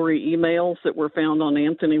Hillary emails that were found on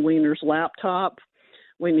Anthony Weiner's laptop.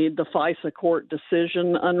 We need the FISA court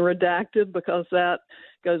decision unredacted because that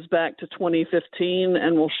goes back to 2015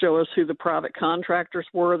 and will show us who the private contractors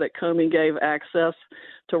were that Comey gave access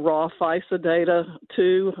to raw FISA data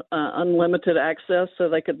to, unlimited access, so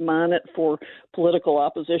they could mine it for political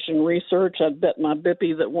opposition research. I'd bet my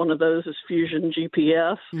bippy that one of those is Fusion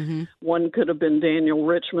GPS. Mm-hmm. One could have been Daniel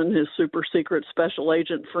Richman, his super secret special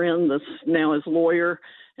agent friend that's now his lawyer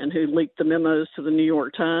and who leaked the memos to the New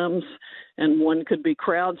York Times. And one could be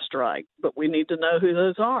CrowdStrike, but we need to know who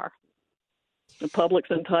those are. The public's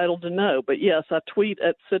entitled to know. But yes, I tweet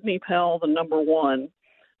at Sidney Powell, the number 1,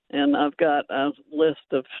 and I've got a list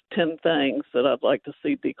of 10 things that I'd like to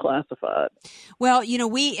see declassified. Well,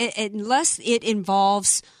 unless it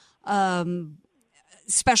involves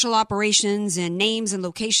special operations and names and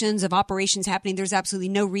locations of operations happening, there's absolutely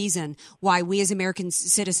no reason why we as American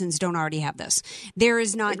citizens don't already have this. There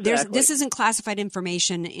is not. Exactly. This isn't classified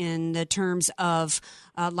information in the terms of,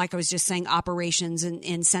 like I was just saying, operations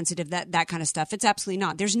and sensitive, that kind of stuff. It's absolutely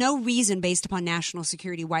not. There's no reason based upon national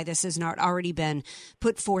security why this has not already been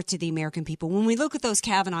put forth to the American people. When we look at those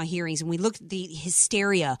Kavanaugh hearings and we look at the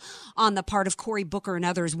hysteria on the part of Cory Booker and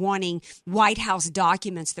others wanting White House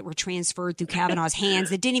documents that were transferred through Kavanaugh's hands demands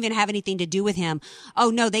that didn't even have anything to do with him. Oh,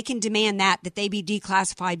 no, they can demand that they be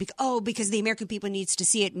declassified because the American people needs to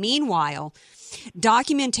see it. Meanwhile,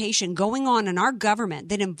 documentation going on in our government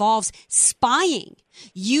that involves spying,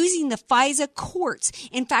 using the FISA courts.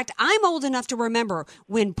 In fact, I'm old enough to remember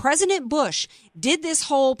when President Bush did this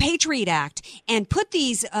whole Patriot Act and put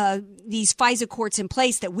these FISA courts in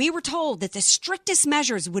place, that we were told that the strictest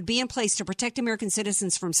measures would be in place to protect American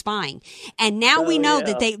citizens from spying. And now we know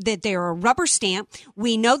that they are a rubber stamp.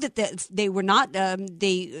 We know that they were not,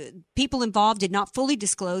 the people involved did not fully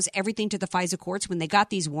disclose everything to the FISA courts when they got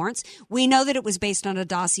these warrants. We know that it was based on a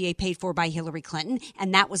dossier paid for by Hillary Clinton,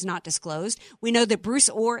 and that was not disclosed. We know that Bruce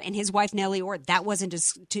Orr and his wife Nellie Orr, that wasn't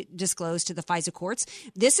disclosed to the FISA courts.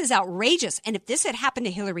 This is outrageous. And if this had happened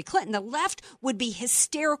to Hillary Clinton, the left would be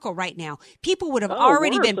hysterical right now. People would have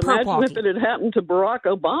already been perp walking. Imagine if it had happened to Barack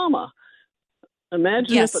Obama.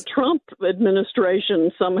 Imagine if a Trump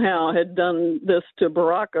administration somehow had done this to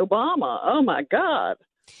Barack Obama. Oh, my God.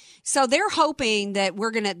 So they're hoping that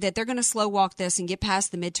they're gonna slow walk this and get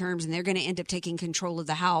past the midterms, and they're going to end up taking control of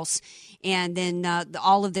the House, and then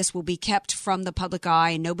all of this will be kept from the public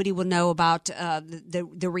eye, and nobody will know about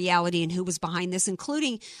the reality and who was behind this,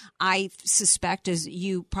 including, I suspect, as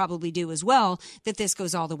you probably do as well, that this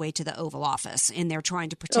goes all the way to the Oval Office, and they're trying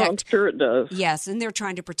to protect. Oh, I'm sure it does. Yes, and they're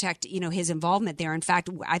trying to protect his involvement there. In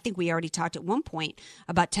fact, I think we already talked at one point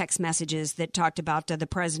about text messages that talked about the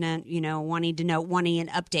president, wanting an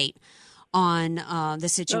update on the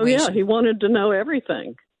situation. Oh, yeah, he wanted to know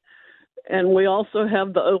everything. And we also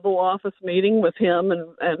have the Oval Office meeting with him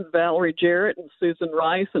and Valerie Jarrett and Susan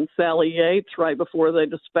Rice and Sally Yates right before they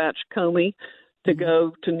dispatched Comey to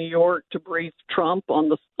go to New York to brief Trump on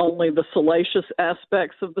only the salacious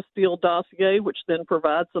aspects of the Steele dossier, which then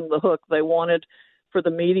provides them the hook they wanted for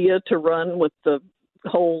the media to run with the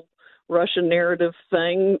whole Russian narrative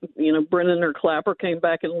thing. Brennan or Clapper came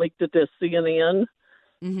back and leaked it to CNN.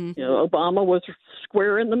 Mm-hmm. Obama was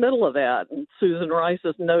square in the middle of that. And Susan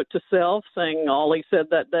Rice's note to self saying all he said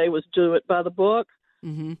that day was do it by the book.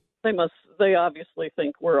 Mm-hmm. They obviously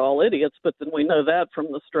think we're all idiots, but then we know that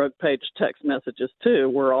from the Stroke Page text messages too.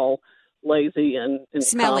 We're all lazy and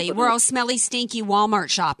smelly. We're all smelly, stinky Walmart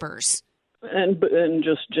shoppers. And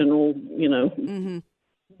just general, mm-hmm.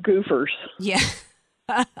 goofers. Yeah.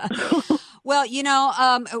 Well,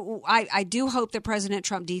 I do hope that President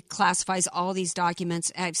Trump declassifies all these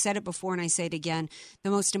documents. I've said it before and I say it again. The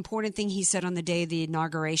most important thing he said on the day of the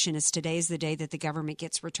inauguration is today is the day that the government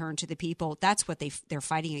gets returned to the people. That's what they're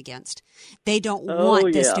fighting against. They don't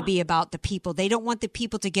want this to be about the people. They don't want the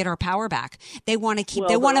people to get our power back. They want to keep.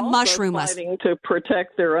 They want to mushroom us. Fighting to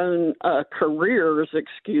protect their own careers,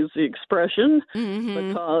 excuse the expression, mm-hmm.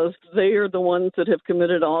 because they are the ones that have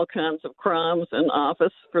committed all kinds of crimes in office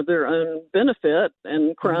for their own benefit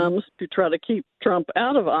and crimes to try to keep Trump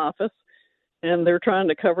out of office, and they're trying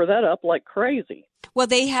to cover that up like crazy. Well,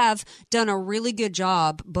 they have done a really good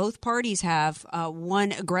job. Both parties have,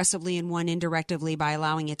 one aggressively and one indirectly by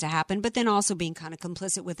allowing it to happen, but then also being kind of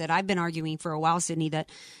complicit with it. I've been arguing for a while, Sydney, that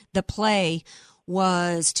the play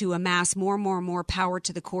was to amass more and more power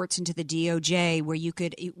to the courts and to the DOJ,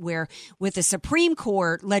 where with the Supreme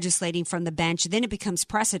Court legislating from the bench, then it becomes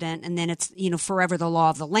precedent, and then it's forever the law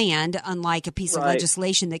of the land. Unlike a piece of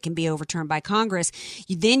legislation that can be overturned by Congress,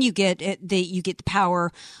 then you get the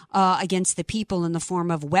power against the people in the form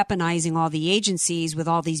of weaponizing all the agencies with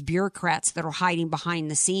all these bureaucrats that are hiding behind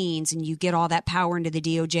the scenes, and you get all that power into the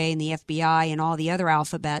DOJ and the FBI and all the other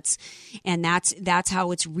alphabets, and that's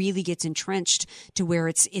how it really gets entrenched to where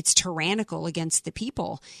it's tyrannical against the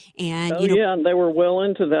people. And and they were well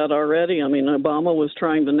into that already. I mean, Obama was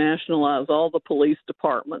trying to nationalize all the police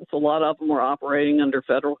departments. A lot of them were operating under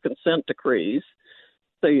federal consent decrees.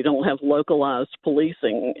 So you don't have localized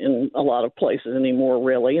policing in a lot of places anymore,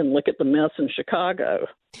 really. And look at the mess in Chicago.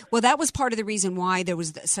 Well, that was part of the reason why there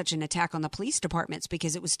was such an attack on the police departments,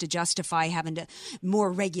 because it was to justify having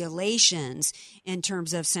more regulations in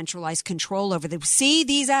terms of centralized control over them. See,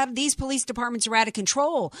 these police departments are out of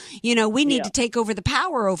control. We need to take over the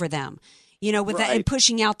power over them. With that, and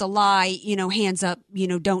pushing out the lie, hands up,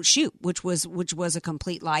 don't shoot, which was a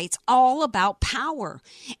complete lie. It's all about power,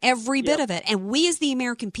 every bit of it. And we as the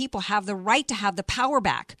American people have the right to have the power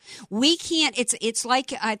back. We can't, it's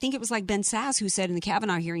like, I think it was like Ben Sasse who said in the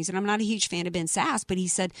Kavanaugh hearings, and I'm not a huge fan of Ben Sasse, but he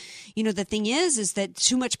said, the thing is that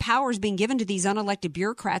too much power is being given to these unelected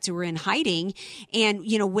bureaucrats who are in hiding. And,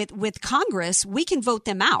 with Congress, we can vote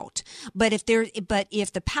them out. But if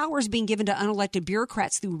the power is being given to unelected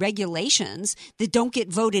bureaucrats through regulations that don't get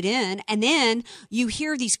voted in, and then you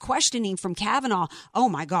hear these questioning from Kavanaugh. Oh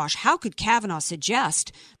my gosh, how could Kavanaugh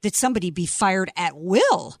suggest that somebody be fired at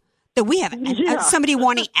will? That we have somebody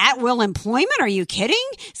wanting at-will employment? Are you kidding?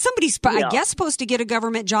 Somebody's, I guess, supposed to get a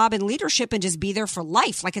government job in leadership and just be there for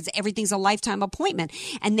life, like everything's a lifetime appointment.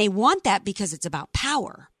 And they want that because it's about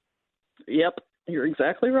power. Yep, you're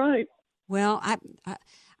exactly right. Well,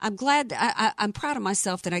 I'm glad. I'm proud of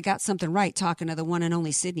myself that I got something right talking to the one and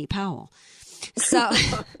only Sidney Powell. So...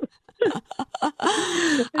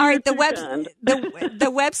 All right, the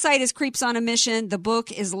website is Creeps on a Mission. The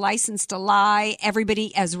book is Licensed to Lie.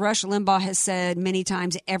 Everybody, as Rush Limbaugh has said many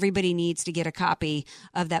times, everybody needs to get a copy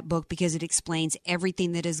of that book because it explains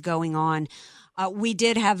everything that is going on. We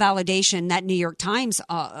did have validation. That New York Times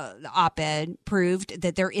op-ed proved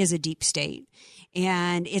that there is a deep state.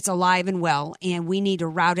 And it's alive and well, and we need to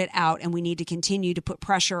rout it out, and we need to continue to put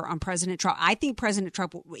pressure on President Trump. I think President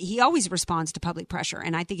Trump, he always responds to public pressure,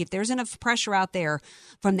 and I think if there's enough pressure out there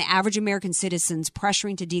from the average American citizens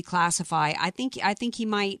pressuring to declassify, I think he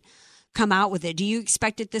might come out with it. Do you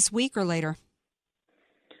expect it this week or later?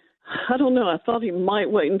 I don't know. I thought he might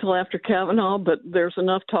wait until after Kavanaugh, but there's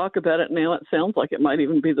enough talk about it now. It sounds like it might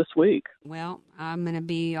even be this week. Well, I'm going to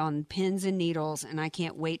be on pins and needles, and I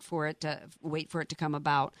can't wait for it to come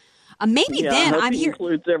about. Maybe then I'm here.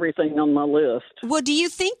 Includes everything on my list. Well, do you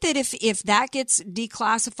think that if that gets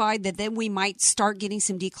declassified, that then we might start getting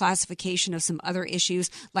some declassification of some other issues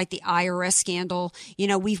like the IRS scandal? You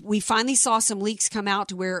know, we finally saw some leaks come out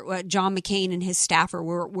to where John McCain and his staffer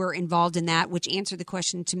were involved in that, which answered the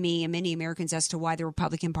question to me and many Americans as to why the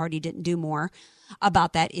Republican Party didn't do more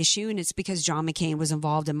about that issue, and it's because John McCain was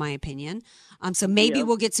involved, in my opinion. So maybe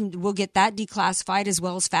we'll get that declassified as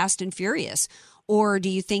well as Fast and Furious. Or do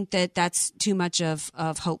you think that that's too much of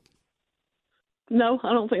hope? No,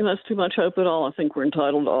 I don't think that's too much hope at all. I think we're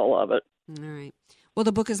entitled to all of it. All right. Well,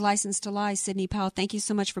 the book is Licensed to Lie. Sidney Powell, thank you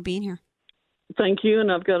so much for being here. Thank you.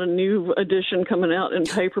 And I've got a new edition coming out in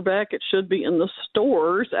paperback. It should be in the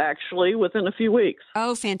stores, actually, within a few weeks.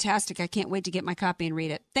 Oh, fantastic. I can't wait to get my copy and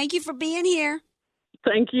read it. Thank you for being here.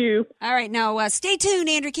 Thank you. All right. Now, stay tuned,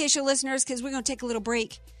 Andrea Kaye Show listeners, because we're going to take a little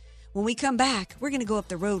break. When we come back, we're going to go up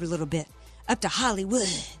the road a little bit. Up to Hollywood.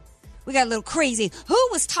 We got a little crazy. Who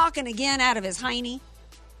was talking again out of his hiney?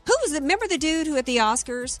 Who was it? Remember the dude who at the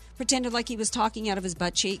Oscars pretended like he was talking out of his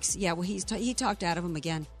butt cheeks? Yeah, well, he talked out of them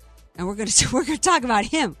again. And we're going to talk about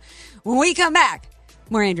him when we come back.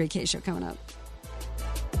 More Andrea Kaye Show coming up.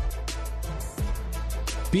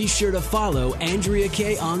 Be sure to follow Andrea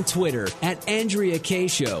Kaye on Twitter at Andrea Kaye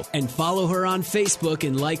Show and follow her on Facebook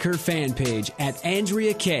and like her fan page at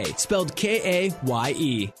Andrea Kaye, spelled Kaye.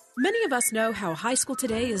 Many of us know how high school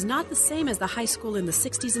today is not the same as the high school in the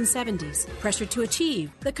 60s and 70s. Pressure to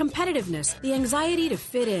achieve, the competitiveness, the anxiety to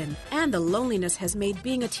fit in, and the loneliness has made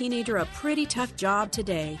being a teenager a pretty tough job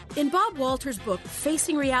today. In Bob Walter's book,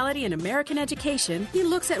 Facing Reality in American Education, he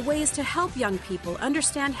looks at ways to help young people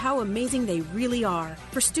understand how amazing they really are,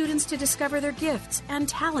 for students to discover their gifts and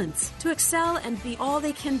talents, to excel and be all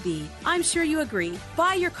they can be. I'm sure you agree.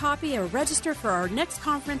 Buy your copy or register for our next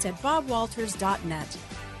conference at bobwalters.net.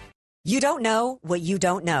 You don't know what you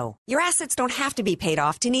don't know. Your assets don't have to be paid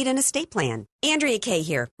off to need an estate plan. Andrea Kaye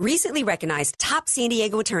here. Recently recognized top San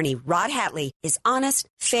Diego attorney Rod Hatley is honest,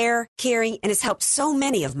 fair, caring, and has helped so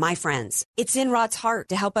many of my friends. It's in Rod's heart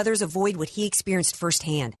to help others avoid what he experienced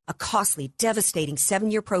firsthand, a costly, devastating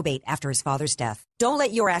 7-year probate after his father's death. Don't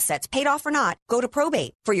let your assets, paid off or not, go to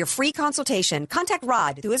probate. For your free consultation, contact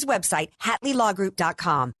Rod through his website,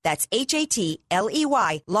 HatleyLawGroup.com. That's HATLEY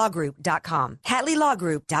lawgroup.com.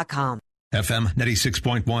 HatleyLawGroup.com. FM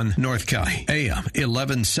 96.1 North County, AM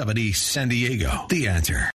 1170 San Diego. The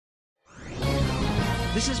Answer.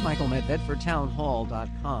 This is Michael Medved for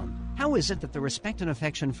townhall.com. How is it that the respect and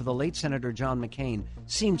affection for the late Senator John McCain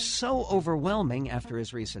seemed so overwhelming after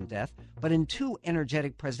his recent death, but in 2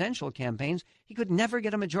 energetic presidential campaigns, he could never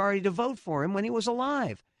get a majority to vote for him when he was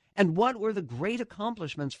alive? And what were the great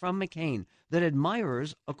accomplishments from McCain that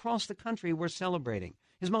admirers across the country were celebrating?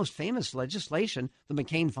 His most famous legislation, the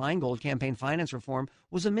McCain-Feingold campaign finance reform,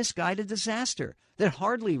 was a misguided disaster that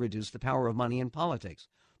hardly reduced the power of money in politics.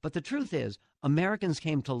 But the truth is, Americans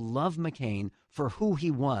came to love McCain for who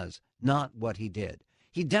he was, not what he did.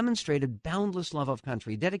 He demonstrated boundless love of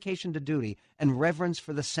country, dedication to duty, and reverence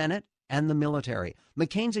for the Senate and the military.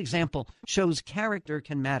 McCain's example shows character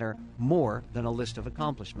can matter more than a list of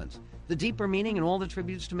accomplishments. The deeper meaning in all the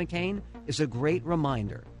tributes to McCain is a great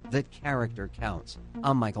reminder that character counts.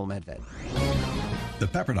 I'm Michael Medved. The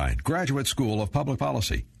Pepperdine Graduate School of Public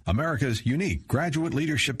Policy, America's unique graduate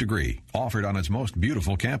leadership degree, offered on its most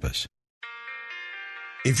beautiful campus.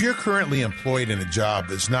 If you're currently employed in a job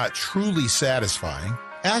that's not truly satisfying,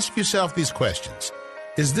 ask yourself these questions.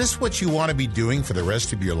 Is this what you want to be doing for the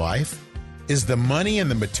rest of your life? Is the money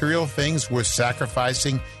and the material things worth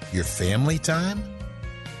sacrificing your family time?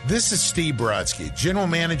 This is Steve Brodsky, General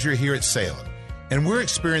Manager here at Salem, and we're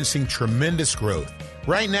experiencing tremendous growth.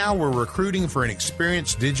 Right now, we're recruiting for an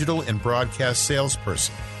experienced digital and broadcast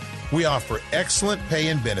salesperson. We offer excellent pay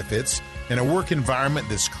and benefits and a work environment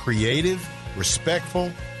that's creative,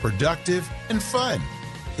 respectful, productive, and fun.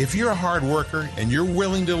 If you're a hard worker and you're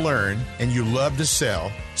willing to learn and you love to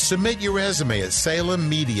sell, submit your resume at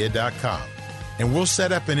salemmedia.com and we'll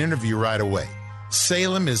set up an interview right away.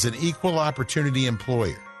 Salem is an equal opportunity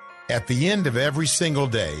employer. At the end of every single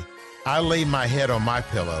day, I lay my head on my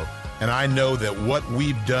pillow and I know that what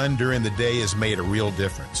we've done during the day has made a real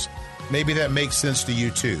difference. Maybe that makes sense to you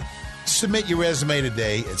too. Submit your resume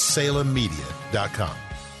today at salemmedia.com.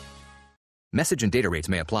 Message and data rates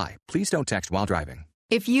may apply. Please don't text while driving.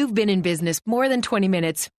 If you've been in business more than 20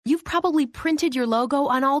 minutes, you've probably printed your logo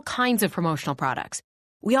on all kinds of promotional products.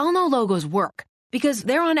 We all know logos work because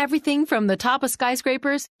they're on everything from the top of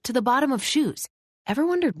skyscrapers to the bottom of shoes. Ever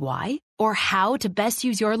wondered why or how to best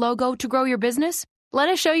use your logo to grow your business? Let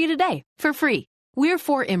us show you today for free. We're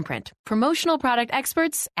 4imprint, promotional product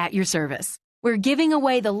experts at your service. We're giving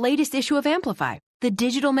away the latest issue of Amplify, the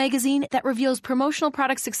digital magazine that reveals promotional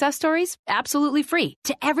product success stories absolutely free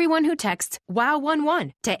to everyone who texts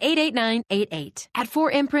WOW11 to 88988. At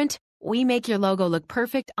 4imprint, we make your logo look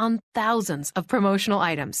perfect on thousands of promotional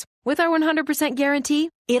items. With our 100% guarantee,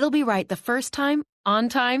 it'll be right the first time, on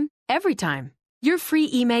time, every time. Your free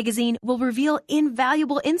e-magazine will reveal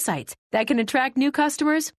invaluable insights that can attract new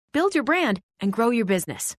customers, build your brand, and grow your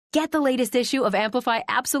business. Get the latest issue of Amplify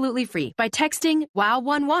absolutely free by texting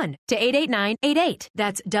WOW11 to 88988.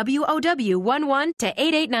 That's WOW11 to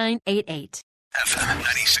 88988. FM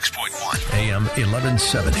 96.1, AM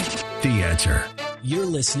 1170. The Answer. You're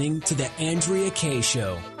listening to The Andrea Kaye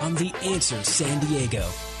Show on The Answer San Diego.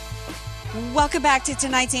 Welcome back to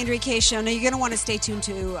tonight's Andrea Kaye Show. Now, you're going to want to stay tuned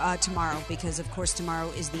to tomorrow because, of course, tomorrow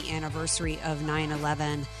is the anniversary of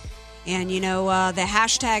 9/11. And, you know, the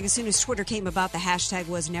hashtag, as soon as Twitter came about, the hashtag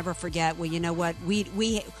was never forget. Well, you know what?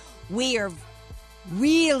 We are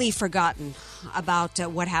really forgotten about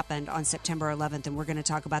what happened on September 11th, and we're going to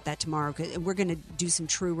talk about that tomorrow. We're going to do some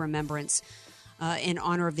true remembrance in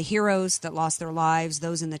honor of the heroes that lost their lives,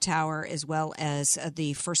 those in the tower, as well as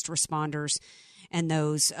the first responders and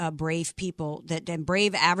those brave people and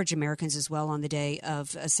brave average Americans as well on the day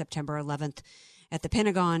of September 11th at the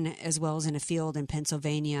Pentagon, as well as in a field in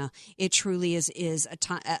Pennsylvania. It truly is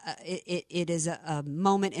a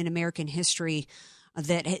moment in American history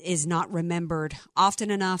that is not remembered often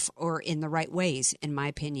enough or in the right ways, in my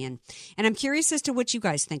opinion. And I'm curious as to what you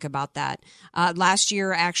guys think about that. Last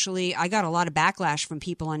year, actually, I got a lot of backlash from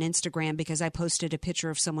people on Instagram because I posted a picture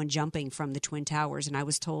of someone jumping from the Twin Towers, and I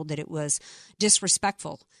was told that it was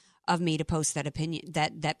disrespectful of me to post that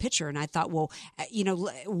that picture. And I thought, well, you know,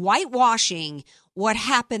 whitewashing what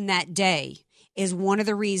happened that day is one of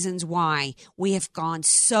the reasons why we have gone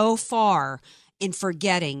so far in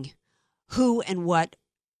forgetting who and what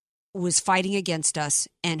was fighting against us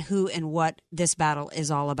and who and what this battle is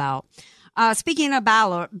all about. Speaking of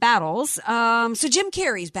battles, so Jim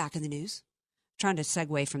Carrey's back in the news. Trying to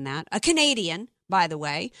segue from that. A Canadian, by the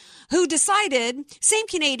way, who decided, same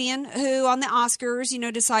Canadian who on the Oscars, you know,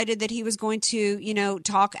 decided that he was going to, you know,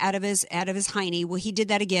 talk out of his hiney. Well, he did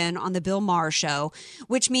that again on the Bill Maher show,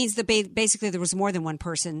 which means that basically there was more than one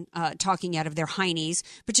person talking out of their heinies,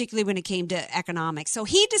 particularly when it came to economics. So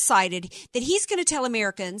he decided that he's going to tell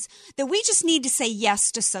Americans that we just need to say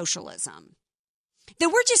yes to socialism. That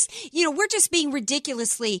we're just being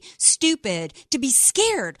ridiculously stupid to be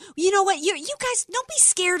scared. You know what? You guys don't be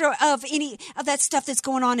scared of any of that stuff that's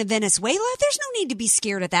going on in Venezuela. There's no need to be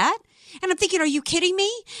scared of that. And I'm thinking, are you kidding me?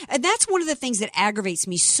 And that's one of the things that aggravates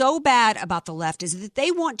me so bad about the left is that they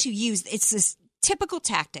want to use, it's this typical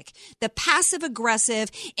tactic, the passive aggressive.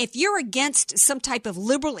 If you're against some type of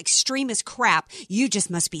liberal extremist crap, you just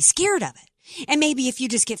must be scared of it. And maybe if you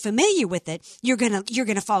just get familiar with it, you're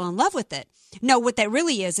gonna fall in love with it. No, what that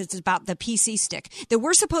really is, it's about the PC stick. That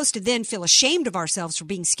we're supposed to then feel ashamed of ourselves for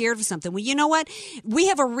being scared of something. Well, you know what? We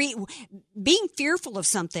have being fearful of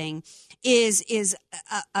something is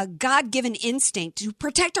a God-given instinct to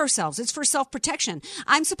protect ourselves. It's for self-protection.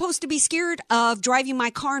 I'm supposed to be scared of driving my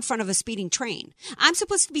car in front of a speeding train. I'm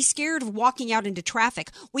supposed to be scared of walking out into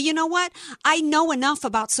traffic. Well, you know what? I know enough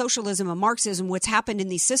about socialism and Marxism, what's happened in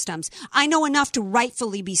these systems. I know enough to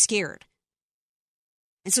rightfully be scared.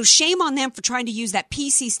 And so shame on them for trying to use that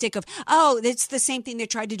PC stick of, oh, it's the same thing they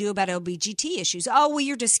tried to do about LGBT issues. Oh, well,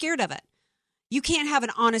 you're just scared of it. You can't have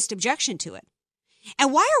an honest objection to it.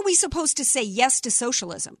 And why are we supposed to say yes to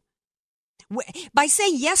socialism? By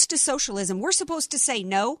saying yes to socialism, we're supposed to say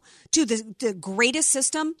no to the greatest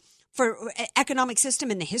system for economic system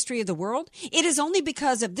in the history of the world. It is only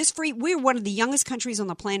because of this we're one of the youngest countries on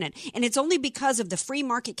the planet, and it's only because of the free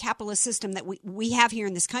market capitalist system that we have here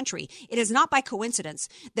in this country. It is not by coincidence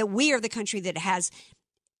that we are the country that has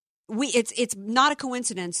it's not a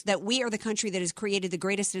coincidence that we are the country that has created the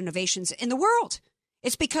greatest innovations in the world.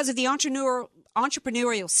 It's because of the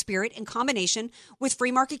entrepreneurial spirit in combination with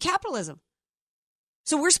free market capitalism.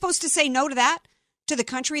 So we're supposed to say no to that, to the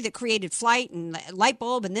country that created flight and light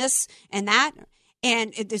bulb and this and that,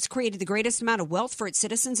 and it's created the greatest amount of wealth for its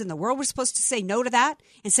citizens in the world. We're supposed to say no to that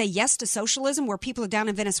and say yes to socialism, where people are down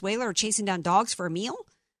in Venezuela are chasing down dogs for a meal?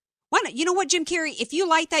 Why not? You know what, Jim Carrey, if you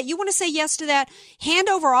like that, you want to say yes to that, hand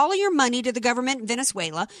over all of your money to the government in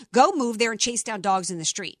Venezuela, go move there and chase down dogs in the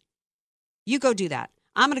street. You go do that.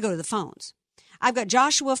 I'm going to go to the phones. I've got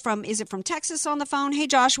Joshua from Texas on the phone. Hey,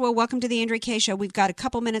 Joshua, welcome to the Andrea Kaye Show. We've got a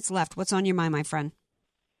couple minutes left. What's on your mind, my friend?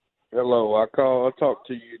 Hello. I talked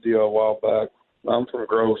to you a while back. I'm from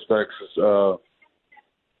Groves, Texas.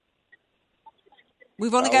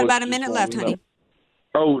 We've only got about a minute left, honey.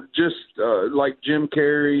 Just like Jim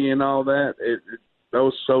Carrey and all that. That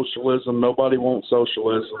was socialism. Nobody wants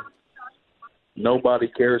socialism. Nobody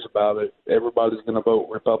cares about it. Everybody's going to vote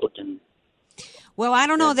Republican. Well, I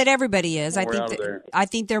don't know that everybody is. I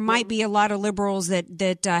think there might be a lot of liberals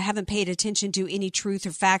that haven't paid attention to any truth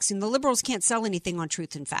or facts, and the liberals can't sell anything on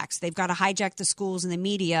truth and facts. They've got to hijack the schools and the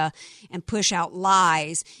media and push out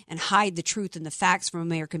lies and hide the truth and the facts from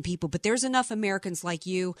American people. But there's enough Americans like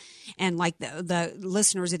you and like the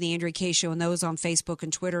listeners of the Andrea Kaye Show and those on Facebook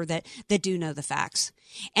and Twitter that do know the facts.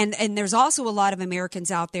 And there's also a lot of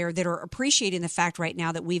Americans out there that are appreciating the fact right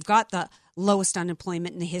now that we've got the lowest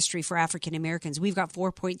unemployment in the history for African Americans. We've got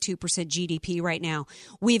 4.2% GDP right now.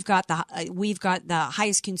 We've got the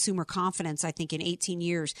highest consumer confidence, I think, in 18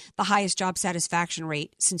 years, the highest job satisfaction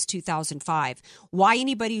rate since 2005. Why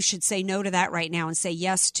anybody should say no to that right now and say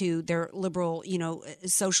yes to their liberal,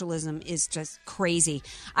 socialism is just crazy.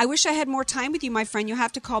 I wish I had more time with you, my friend. You'll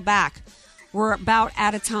have to call back. We're about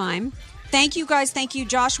out of time. Thank you, guys. Thank you,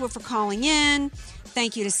 Joshua, for calling in.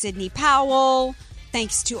 Thank you to Sidney Powell.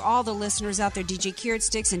 Thanks to all the listeners out there, DJ Carrot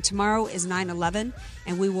Sticks. And tomorrow is 9/11,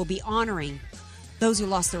 and we will be honoring those who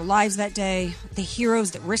lost their lives that day, the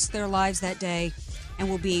heroes that risked their lives that day, and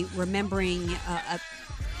we'll be remembering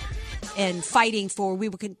and fighting for.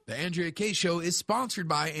 The Andrea Kaye Show is sponsored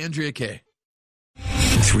by Andrea Kaye.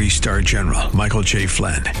 3-star General Michael J.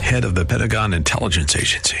 Flynn, head of the Pentagon Intelligence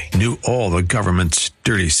Agency, knew all the government's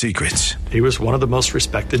dirty secrets. He was one of the most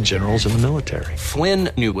respected generals in the military. Flynn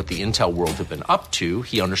knew what the intel world had been up to.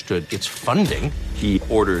 He understood its funding. He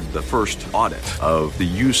ordered the first audit of the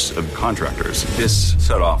use of contractors. This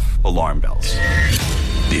set off alarm bells.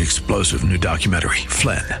 The explosive new documentary,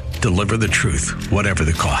 Flynn, Deliver the Truth, Whatever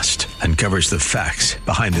the Cost, uncovers the facts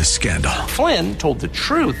behind this scandal. Flynn told the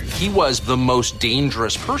truth. He was the most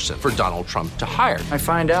dangerous person for Donald Trump to hire. I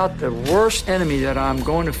find out the worst enemy that I'm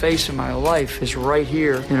going to face in my life is right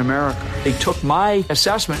here in America. They took my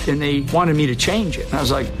assessment and they wanted me to change it. And I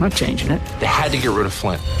was like, I'm not changing it. They had to get rid of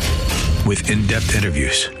Flynn. With in-depth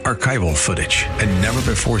interviews, archival footage, and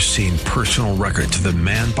never-before-seen personal records of the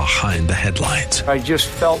man behind the headlines. I just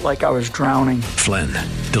felt like I was drowning. Flynn,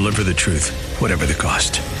 Deliver the Truth, Whatever the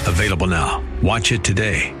Cost. Available now. Watch it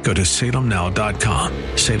today. Go to salemnow.com.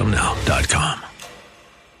 salemnow.com.